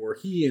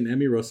and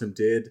Emmy Rossum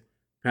did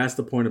past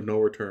the point of no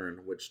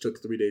return, which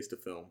took 3 days to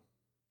film.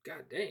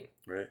 God dang.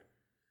 Right.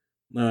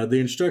 The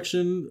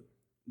instruction.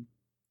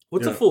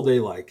 What's a full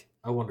day like?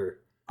 I wonder.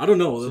 I don't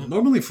know.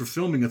 Normally for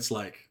filming, it's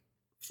like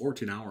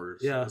 14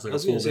 hours. Yeah, it's like I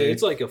was going to say,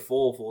 it's like a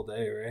full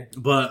day, right?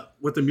 But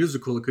with the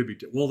musical, it could be...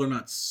 Well, they're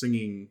not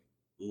singing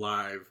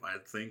live, I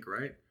think,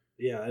 right?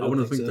 Yeah, I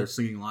wouldn't think they're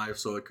singing live,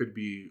 so it could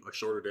be a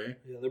shorter day.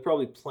 Yeah, they're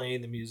probably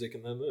playing the music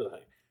and then they're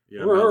like...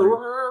 Yeah,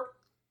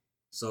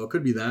 so it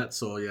could be that.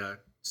 So, yeah,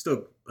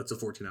 still, it's a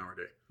 14-hour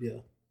day. Yeah.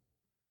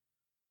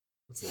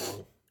 That's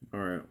long. All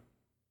right.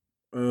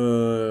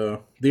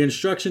 The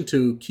instruction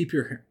to keep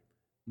your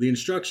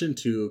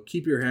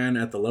hand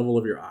at the level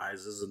of your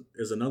eyes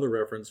is another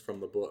reference from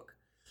the book,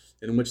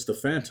 in which the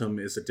Phantom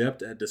is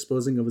adept at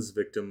disposing of his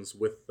victims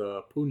with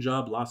the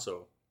Punjab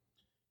lasso.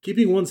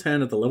 Keeping one's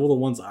hand at the level of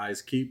one's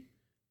eyes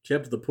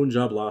kept the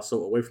Punjab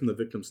lasso away from the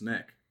victim's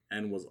neck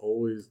and was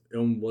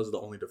the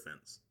only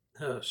defense.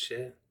 Oh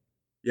shit.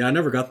 Yeah, I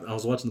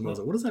was watching the movie. I was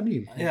like, what does that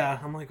mean? Yeah,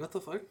 I'm like, what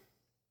the fuck?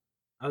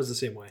 I was the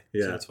same way.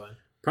 Yeah, so that's fine.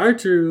 Prior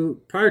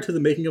to the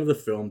making of the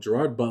film,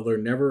 Gerard Butler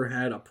never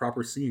had a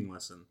proper singing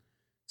lesson.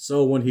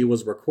 So when he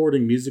was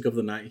recording Music of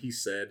the Night, he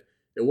said,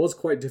 it was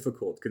quite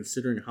difficult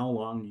considering how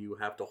long you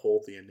have to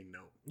hold the ending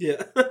note.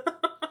 Yeah.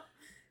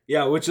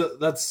 Yeah, which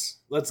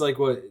that's like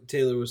what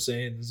Taylor was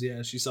saying is,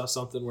 yeah, she saw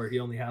something where he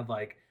only had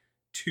like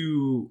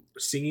 2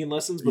 singing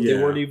lessons, but they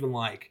weren't even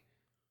like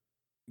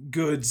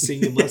good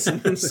singing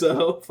lessons.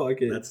 So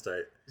fuck it. That's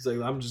tight. It's like,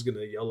 I'm just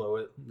gonna yellow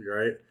it.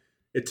 Right.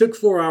 It took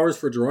 4 hours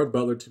for Gerard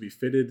Butler to be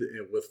fitted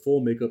with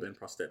full makeup and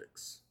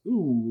prosthetics.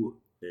 Ooh.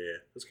 Yeah.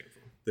 That's kind of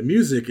fun. The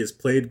music is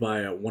played by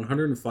a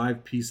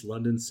 105-piece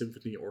London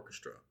Symphony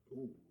Orchestra.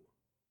 Ooh.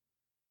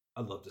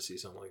 I'd love to see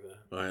something like that.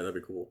 All right, that'd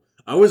be cool.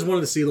 I always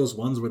wanted to see those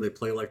ones where they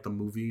play like the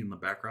movie in the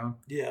background.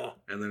 Yeah.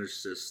 And then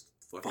it's just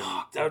fucking...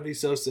 Fuck, that would be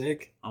so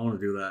sick. I want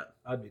to do that.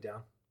 I'd be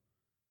down.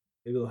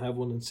 Maybe they'll have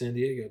one in San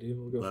Diego, dude.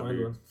 We'll go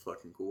find one.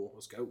 Fucking cool.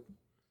 Let's go.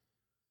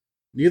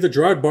 Neither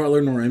Gerard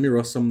Butler nor Emmy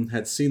Rossum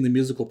had seen the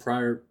musical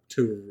prior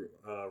to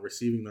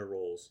receiving their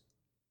roles.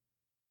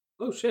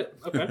 Oh, shit.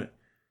 Okay.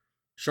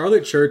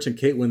 Charlotte Church and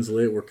Kate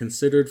Winslet were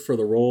considered for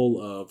the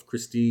role of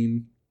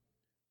Christine.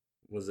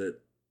 Was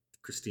it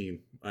Christine?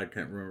 I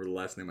can't remember the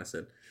last name I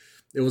said.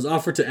 It was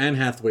offered to Anne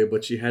Hathaway,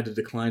 but she had to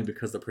decline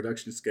because the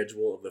production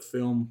schedule of the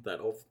film that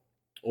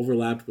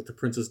overlapped with The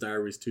Princess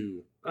Diaries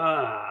 2.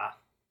 Ah.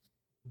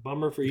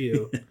 Bummer for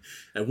you.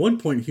 At one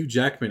point, Hugh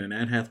Jackman and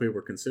Anne Hathaway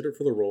were considered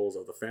for the roles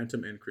of the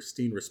Phantom and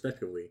Christine,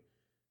 respectively.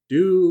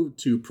 Due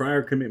to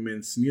prior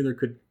commitments, neither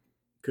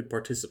could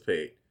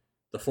participate,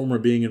 the former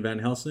being in Van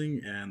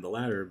Helsing and the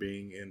latter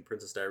being in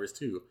Princess Diaries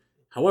 2.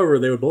 However,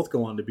 they would both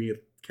go on to be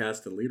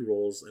cast in lead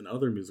roles in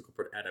other musical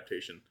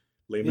adaptation.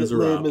 Les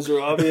Miserables. Les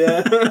Miserables,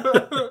 yeah.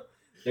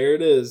 There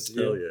it is.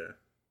 Hell yeah.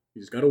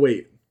 You just gotta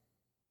wait.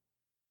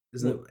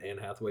 Isn't Anne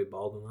Hathaway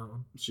bald in that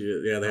one?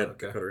 They had to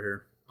cut her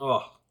hair.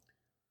 Oh.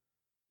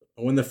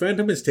 When the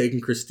Phantom is taking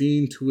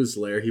Christine to his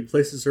lair, he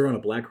places her on a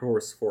black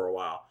horse for a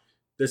while.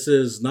 This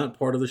is not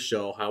part of the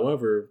show.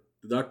 However,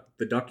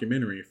 the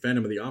documentary,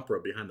 Phantom of the Opera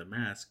Behind the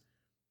Mask,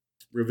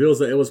 reveals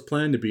that it was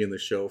planned to be in the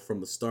show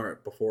from the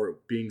start before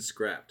it being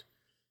scrapped.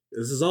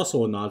 This is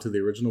also a nod to the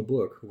original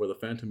book, where the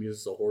Phantom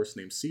uses a horse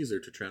named Caesar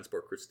to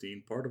transport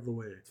Christine part of the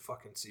way.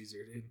 Fucking Caesar,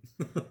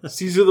 dude.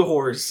 Caesar the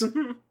horse.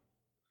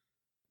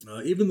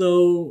 Even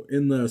though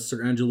in the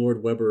Sir Andrew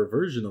Lloyd Webber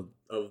version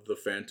of the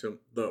Phantom.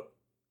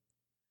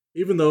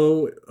 Even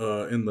though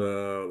in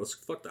the let's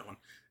fuck that one.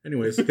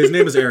 Anyways, his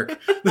name is Eric.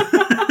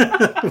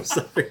 I'm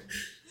sorry.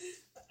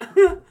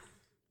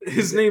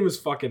 His name is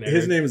fucking Eric.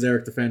 His name is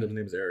Eric. The Phantom's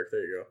name is Eric.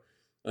 There you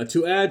go.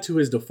 To add to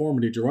his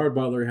deformity, Gerard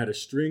Butler had a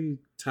string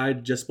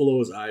tied just below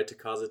his eye to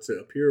cause it to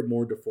appear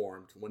more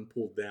deformed when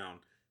pulled down.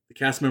 The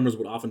cast members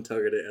would often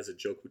target it as a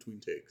joke between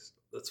takes.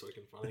 That's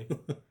fucking funny.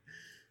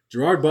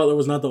 Gerard Butler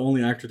was not the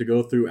only actor to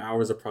go through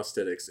hours of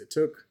prosthetics. It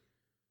took,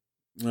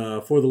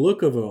 for the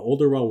look of an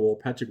older Raoul,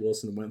 Patrick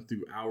Wilson went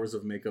through hours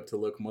of makeup to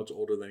look much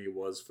older than he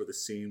was for the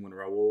scene when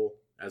Raoul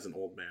as an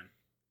old man.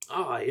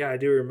 Oh, yeah, I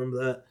do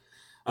remember that.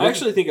 I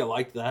actually think I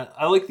liked that.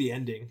 I like the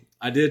ending.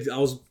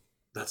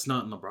 That's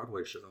not in the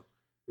Broadway show.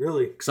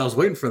 Really? Because I was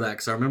waiting for that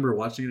because I remember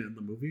watching it in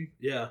the movie.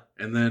 Yeah.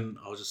 And then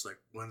I was just like,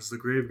 when's the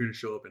grave going to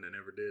show up? And it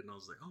never did. And I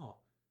was like,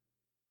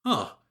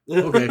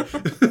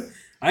 okay.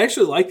 I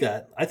actually like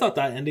that. I thought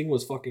that ending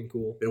was fucking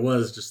cool. It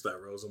was just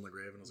that rose on the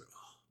grave. And I was like,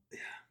 oh, yeah,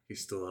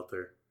 he's still out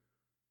there.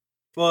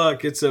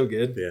 Fuck, it's so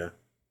good. Yeah.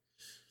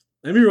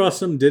 Emmy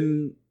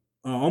Rossum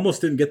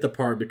almost didn't get the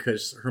part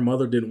because her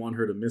mother didn't want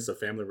her to miss a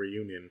family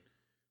reunion.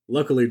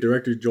 Luckily,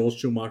 director Joel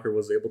Schumacher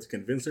was able to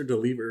convince her to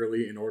leave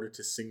early in order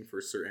to sing for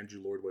Sir Andrew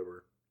Lloyd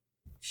Webber.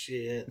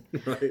 Shit.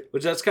 Right?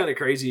 Which that's kind of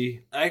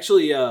crazy.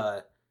 Actually,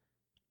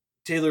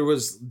 Taylor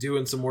was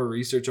doing some more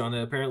research on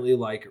it. Apparently,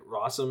 like,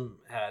 Rossum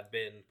had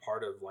been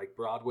part of, like,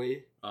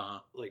 Broadway,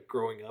 like,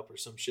 growing up or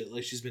some shit.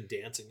 Like, she's been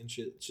dancing and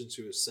shit since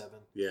she was 7.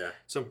 Yeah.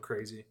 Something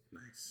crazy.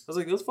 Nice. I was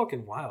like, that's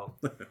fucking wild.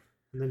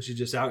 And then she's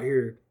just out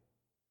here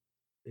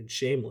in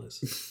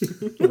Shameless.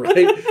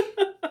 Right?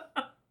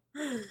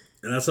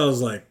 And that's how I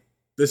was like,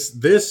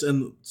 this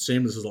and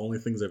Shameless is the only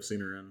things I've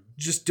seen her in.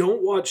 Just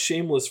don't watch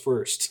Shameless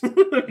first.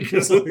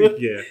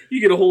 Yeah.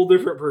 You get a whole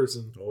different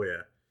person. Oh,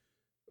 yeah.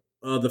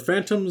 The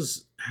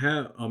Phantom's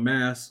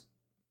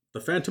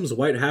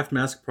white half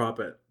mask prop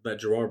that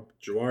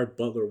Gerard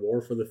Butler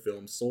wore for the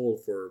film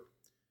sold for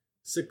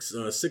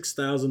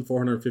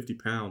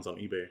 £6,450 on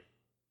eBay.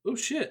 Oh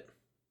shit!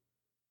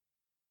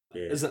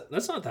 Yeah.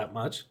 That's not that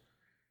much,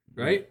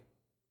 right?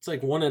 It's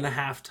like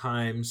 1.5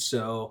 times,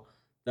 so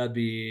that'd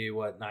be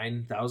what,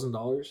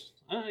 $9,000?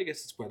 I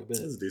guess it's quite a bit.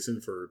 That's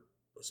decent for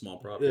a small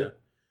prop. Yeah.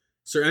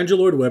 Sir Andrew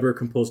Lloyd Webber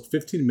composed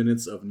 15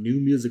 minutes of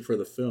new music for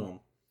the film.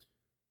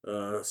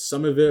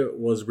 Some of it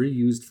was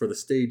reused for the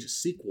stage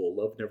sequel,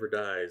 Love Never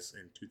Dies,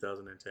 in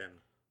 2010.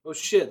 Oh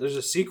shit, there's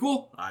a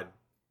sequel? I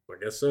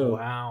guess so.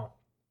 Wow.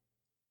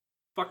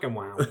 Fucking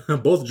wow.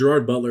 Both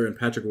Gerard Butler and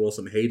Patrick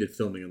Wilson hated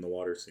filming in the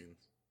water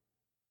scenes.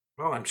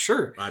 Oh, I'm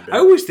sure. I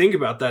always think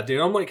about that,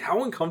 dude. I'm like,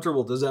 how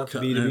uncomfortable does that have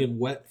to be in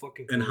wet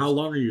fucking clothes? And how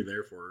long are you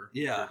there for?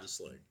 Yeah. You're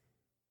just like,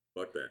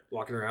 fuck that.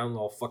 Walking around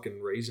all fucking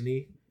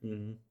raisiny.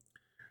 Mm-hmm.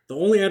 The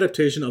only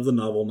adaptation of the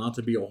novel not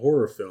to be a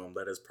horror film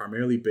that is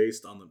primarily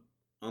based on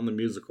the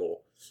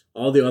musical.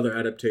 All the other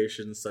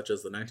adaptations, such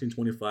as the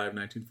 1925,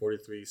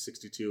 1943,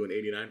 62, and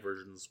 89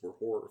 versions, were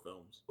horror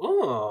films.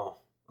 Oh,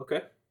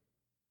 okay.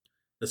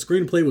 The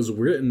screenplay was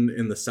written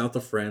in the south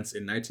of France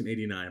in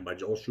 1989 by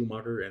Joel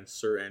Schumacher and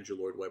Sir Andrew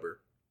Lloyd Webber.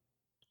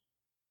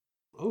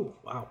 Oh,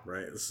 wow.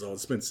 Right, so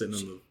it's been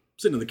sitting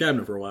in the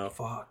cabinet for a while.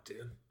 Fuck,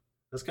 dude.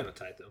 That's kind of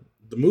tight, though.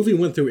 The movie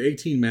went through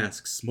 18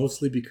 masks,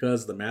 mostly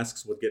because the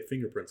masks would get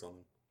fingerprints on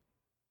them.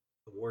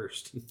 The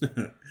worst.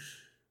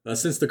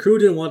 Since the crew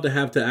didn't want to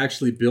have to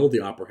actually build the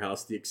opera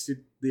house, the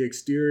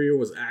exterior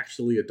was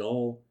actually a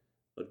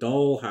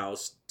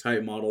dollhouse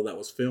type model that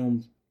was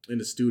filmed in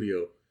the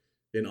studio.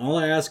 In All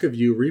I Ask of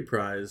You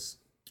reprise,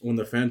 when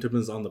the Phantom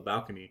is on the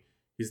balcony,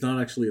 he's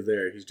not actually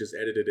there. He's just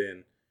edited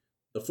in.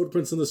 The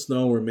footprints in the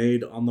snow were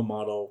made on the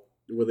model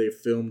where they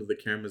filmed the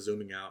camera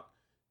zooming out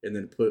and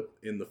then put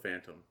in the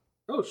Phantom.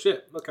 Oh,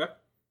 shit. Okay.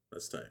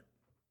 That's tight.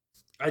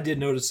 I did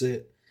notice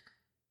it.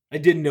 I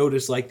did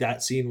notice, like,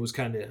 that scene was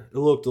kind of, it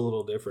looked a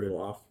little different. A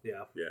little off?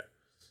 Yeah. Yeah.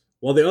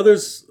 While the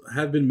others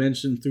have been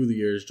mentioned through the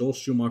years, Joel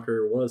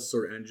Schumacher was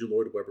Sir Andrew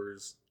Lloyd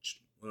Webber's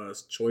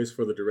choice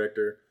for the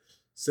director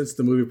since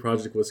the movie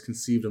project was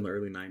conceived in the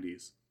early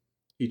 90s.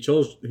 He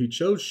chose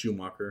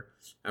Schumacher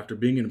after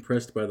being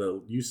impressed by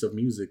the use of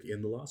music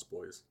in The Lost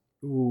Boys.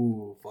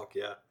 Ooh, fuck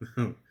yeah.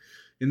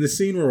 In the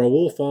scene where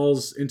Raoul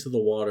falls into the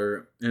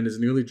water and is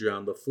nearly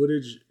drowned, the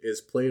footage is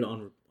played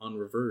on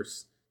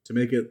reverse to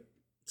make it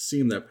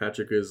seem that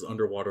Patrick is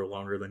underwater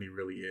longer than he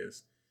really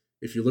is.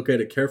 If you look at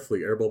it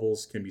carefully, air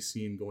bubbles can be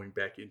seen going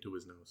back into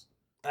his nose.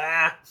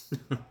 Ah!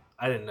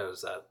 I didn't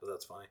notice that, but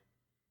that's funny.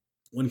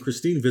 When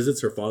Christine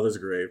visits her father's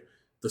grave,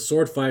 the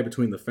sword fight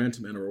between the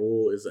Phantom and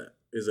Raoul is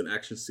an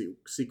action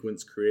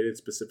sequence created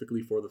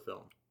specifically for the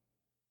film.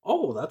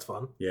 Oh, that's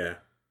fun. Yeah.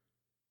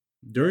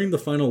 During the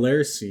final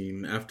lair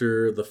scene,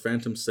 after the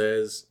Phantom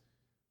says,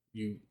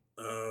 You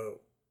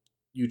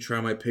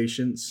try my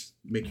patience,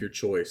 make your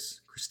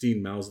choice,"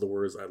 Christine mouths the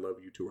words, "I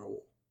love you" to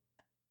Raoul.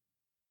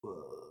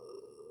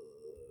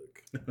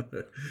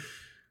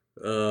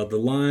 The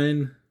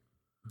line,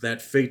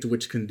 "That fate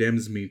which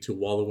condemns me to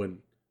wallow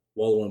in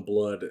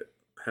blood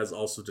has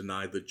also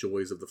denied the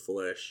joys of the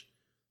flesh,"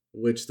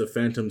 which the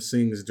Phantom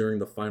sings during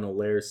the final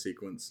lair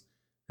sequence,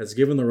 has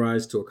given the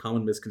rise to a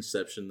common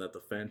misconception that the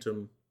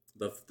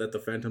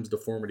Phantom's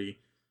deformity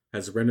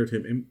has rendered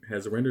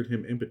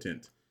him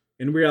impotent.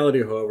 In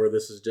reality, however,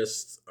 this is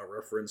just a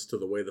reference to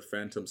the way the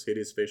Phantom's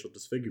hideous facial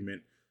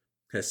disfigurement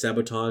has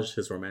sabotaged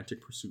his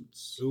romantic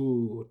pursuits.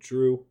 Ooh,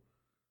 true.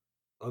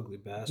 Ugly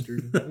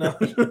bastard. No.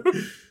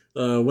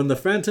 When the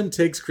Phantom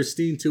takes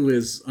Christine to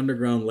his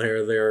underground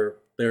lair,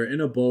 they're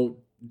in a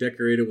boat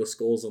decorated with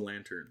skulls and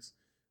lanterns.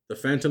 The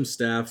Phantom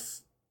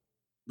staff,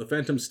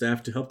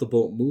 to help the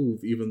boat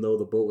move, even though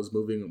the boat was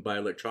moving by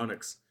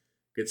electronics,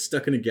 gets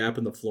stuck in a gap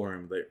in the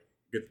flooring. They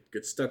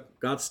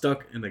got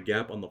stuck in a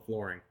gap on the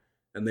flooring,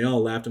 and they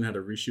all laughed and had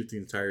to reshoot the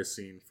entire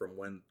scene from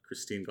when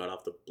Christine got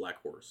off the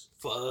black horse.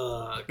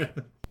 Fuck.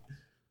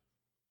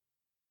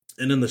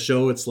 And in the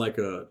show, it's like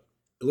I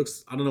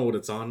don't know what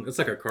it's on. It's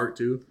like a cart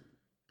too,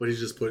 but he's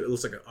just it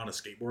looks like on a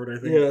skateboard, I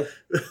think. Yeah.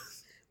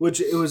 Which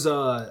it was,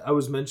 I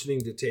was mentioning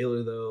to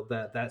Taylor, though,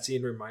 that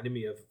scene reminded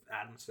me of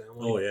Addams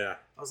Family. Oh, yeah.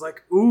 I was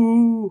like,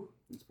 ooh.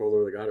 That's probably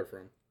where they got it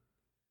from.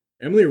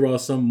 Emily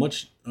Rossum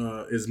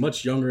is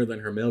much younger than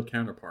her male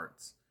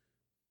counterparts,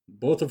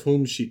 both of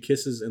whom she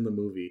kisses in the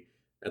movie.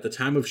 At the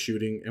time of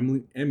shooting,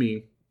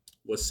 Emmy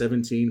was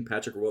 17,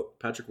 Patrick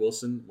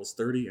Wilson was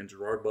 30, and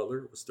Gerard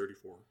Butler was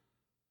 34.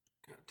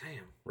 God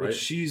damn. Right? Which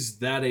she's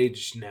that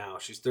age now.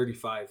 She's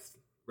 35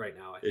 right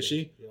now, I think. Is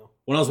she? Yeah.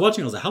 When I was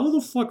watching, I was like, how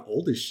the fuck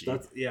old is she?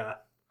 Yeah.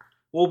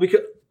 Well,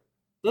 because...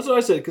 That's what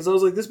I said, because I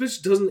was like, this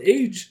bitch doesn't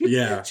age.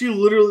 Yeah. She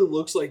literally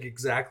looks like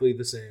exactly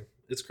the same.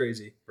 It's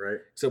crazy. Right.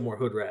 Except more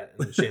hood rat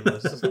and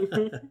shameless.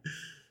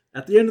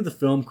 At the end of the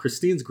film,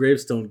 Christine's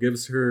gravestone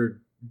gives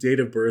her date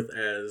of birth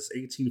as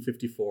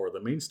 1854. The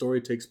main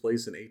story takes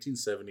place in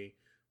 1870,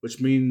 which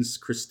means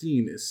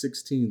Christine is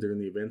 16 during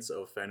the events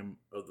of Phantom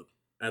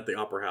at the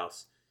Opera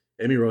House.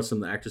 Emmy Rossum,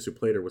 the actress who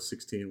played her, was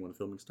 16 when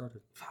filming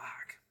started. Fuck.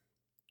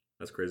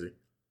 That's crazy.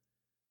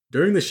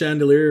 During the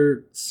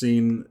chandelier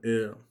scene,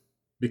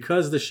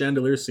 because the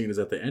chandelier scene is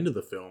at the end of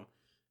the film,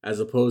 as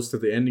opposed to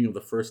the ending of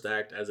the first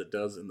act as it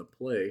does in the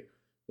play,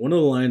 one of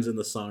the lines in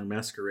the song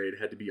Masquerade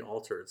had to be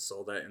altered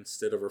so that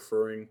instead of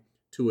referring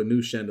to a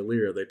new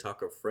chandelier, they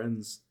talk of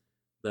friends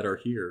that are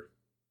here.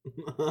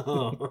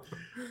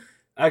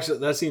 Actually,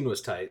 that scene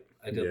was tight.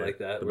 I did like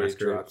that, where he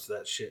drops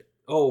that shit.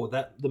 Oh,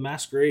 the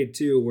Masquerade,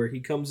 too, where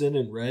he comes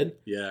in red.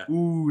 Yeah.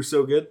 Ooh,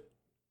 so good.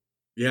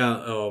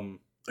 Yeah,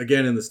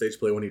 again, in the stage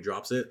play, when he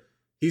drops it,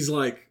 he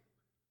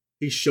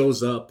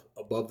shows up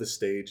above the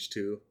stage,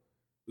 too.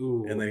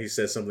 Ooh. And then he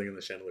says something and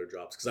the chandelier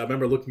drops. Because I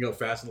remember looking up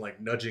fast and,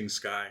 nudging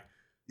Sky.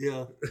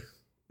 Yeah.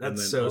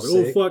 That's so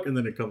sick. Oh, fuck. And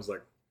then it comes,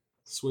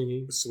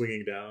 swinging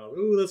down.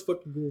 Ooh, that's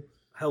fucking cool.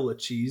 Hella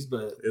cheese,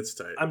 but it's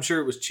tight. I'm sure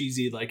it was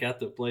cheesy, at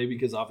the play,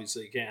 because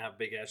obviously you can't have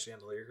big-ass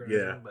chandelier or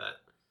anything,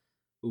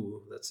 but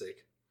ooh, that's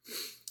sick.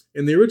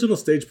 In the original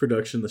stage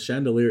production, the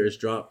chandelier is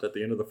dropped at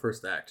the end of the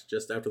first act,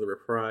 just after the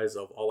reprise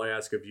of All I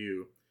Ask of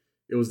You.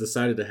 It was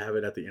decided to have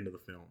it at the end of the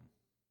film.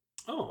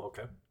 Oh,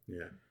 okay.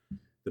 Yeah.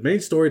 The main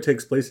story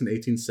takes place in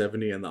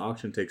 1870, and the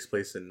auction takes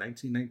place in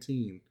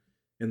 1919.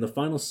 In the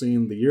final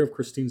scene, the year of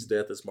Christine's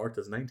death is marked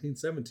as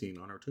 1917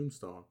 on her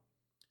tombstone.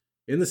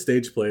 In the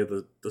stage play,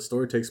 the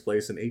story takes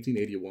place in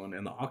 1881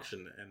 and the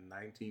auction in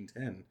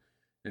 1910,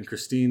 and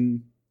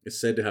Christine is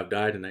said to have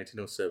died in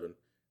 1907.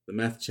 The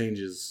math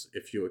changes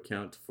if you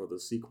account for the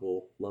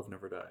sequel, Love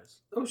Never Dies.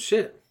 Oh,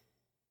 shit.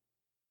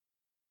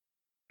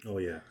 Oh,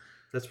 yeah.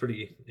 That's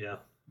pretty,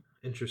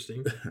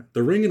 interesting.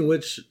 The ring in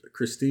which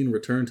Christine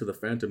returned to the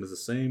Phantom is the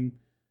same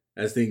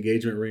as the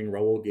engagement ring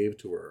Raoul gave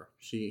to her.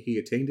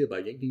 He attained it by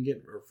yanking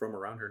it from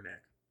around her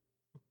neck.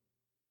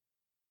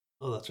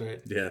 Oh, that's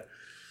right. Yeah.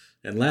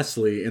 And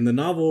lastly, in the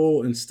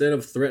novel, instead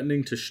of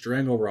threatening to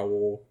strangle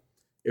Raoul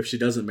if she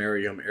doesn't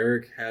marry him,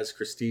 Eric has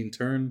Christine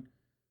turn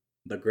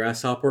the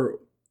grasshopper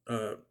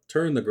or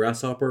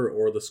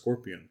the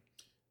scorpion.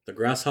 The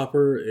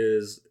grasshopper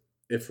is,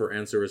 if her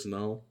answer is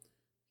no,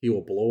 he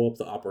will blow up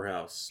the opera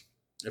house.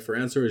 If her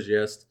answer is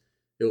yes,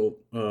 it will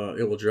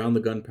drown the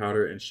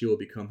gunpowder and she will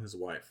become his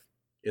wife.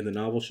 In the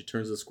novel, she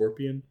turns the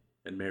scorpion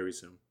and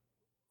marries him.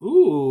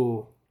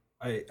 Ooh,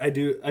 I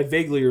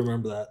vaguely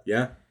remember that.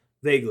 Yeah.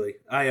 Vaguely.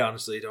 I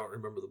honestly don't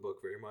remember the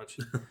book very much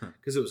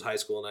because it was high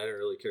school and I didn't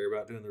really care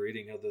about doing the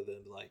reading other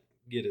than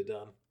get it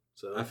done.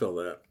 So I felt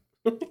that.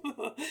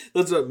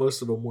 That's what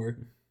most of them were.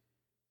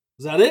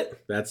 Is that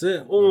it? That's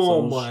it.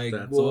 Oh my gosh.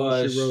 That's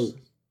all she wrote.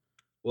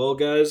 Well,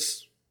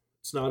 guys,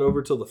 it's not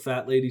over till the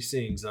fat lady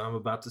sings. I'm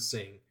about to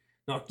sing.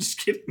 No, I'm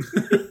just kidding.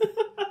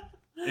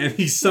 And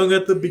he sung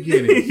at the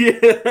beginning.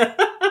 Yeah.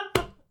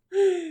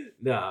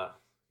 Nah,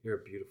 you're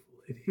a beautiful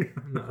lady.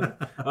 No.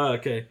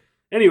 Okay.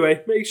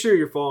 Anyway, make sure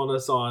you're following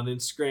us on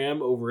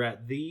Instagram over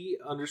at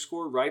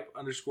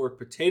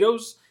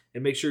 _ripe_potatoes.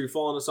 And make sure you're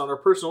following us on our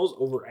personals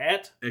over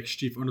at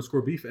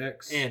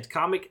XChief_BeefX. and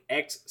Comic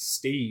X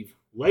Steve.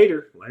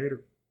 Later.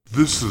 Later.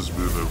 This has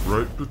been a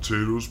Ripe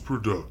Potatoes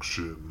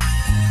production.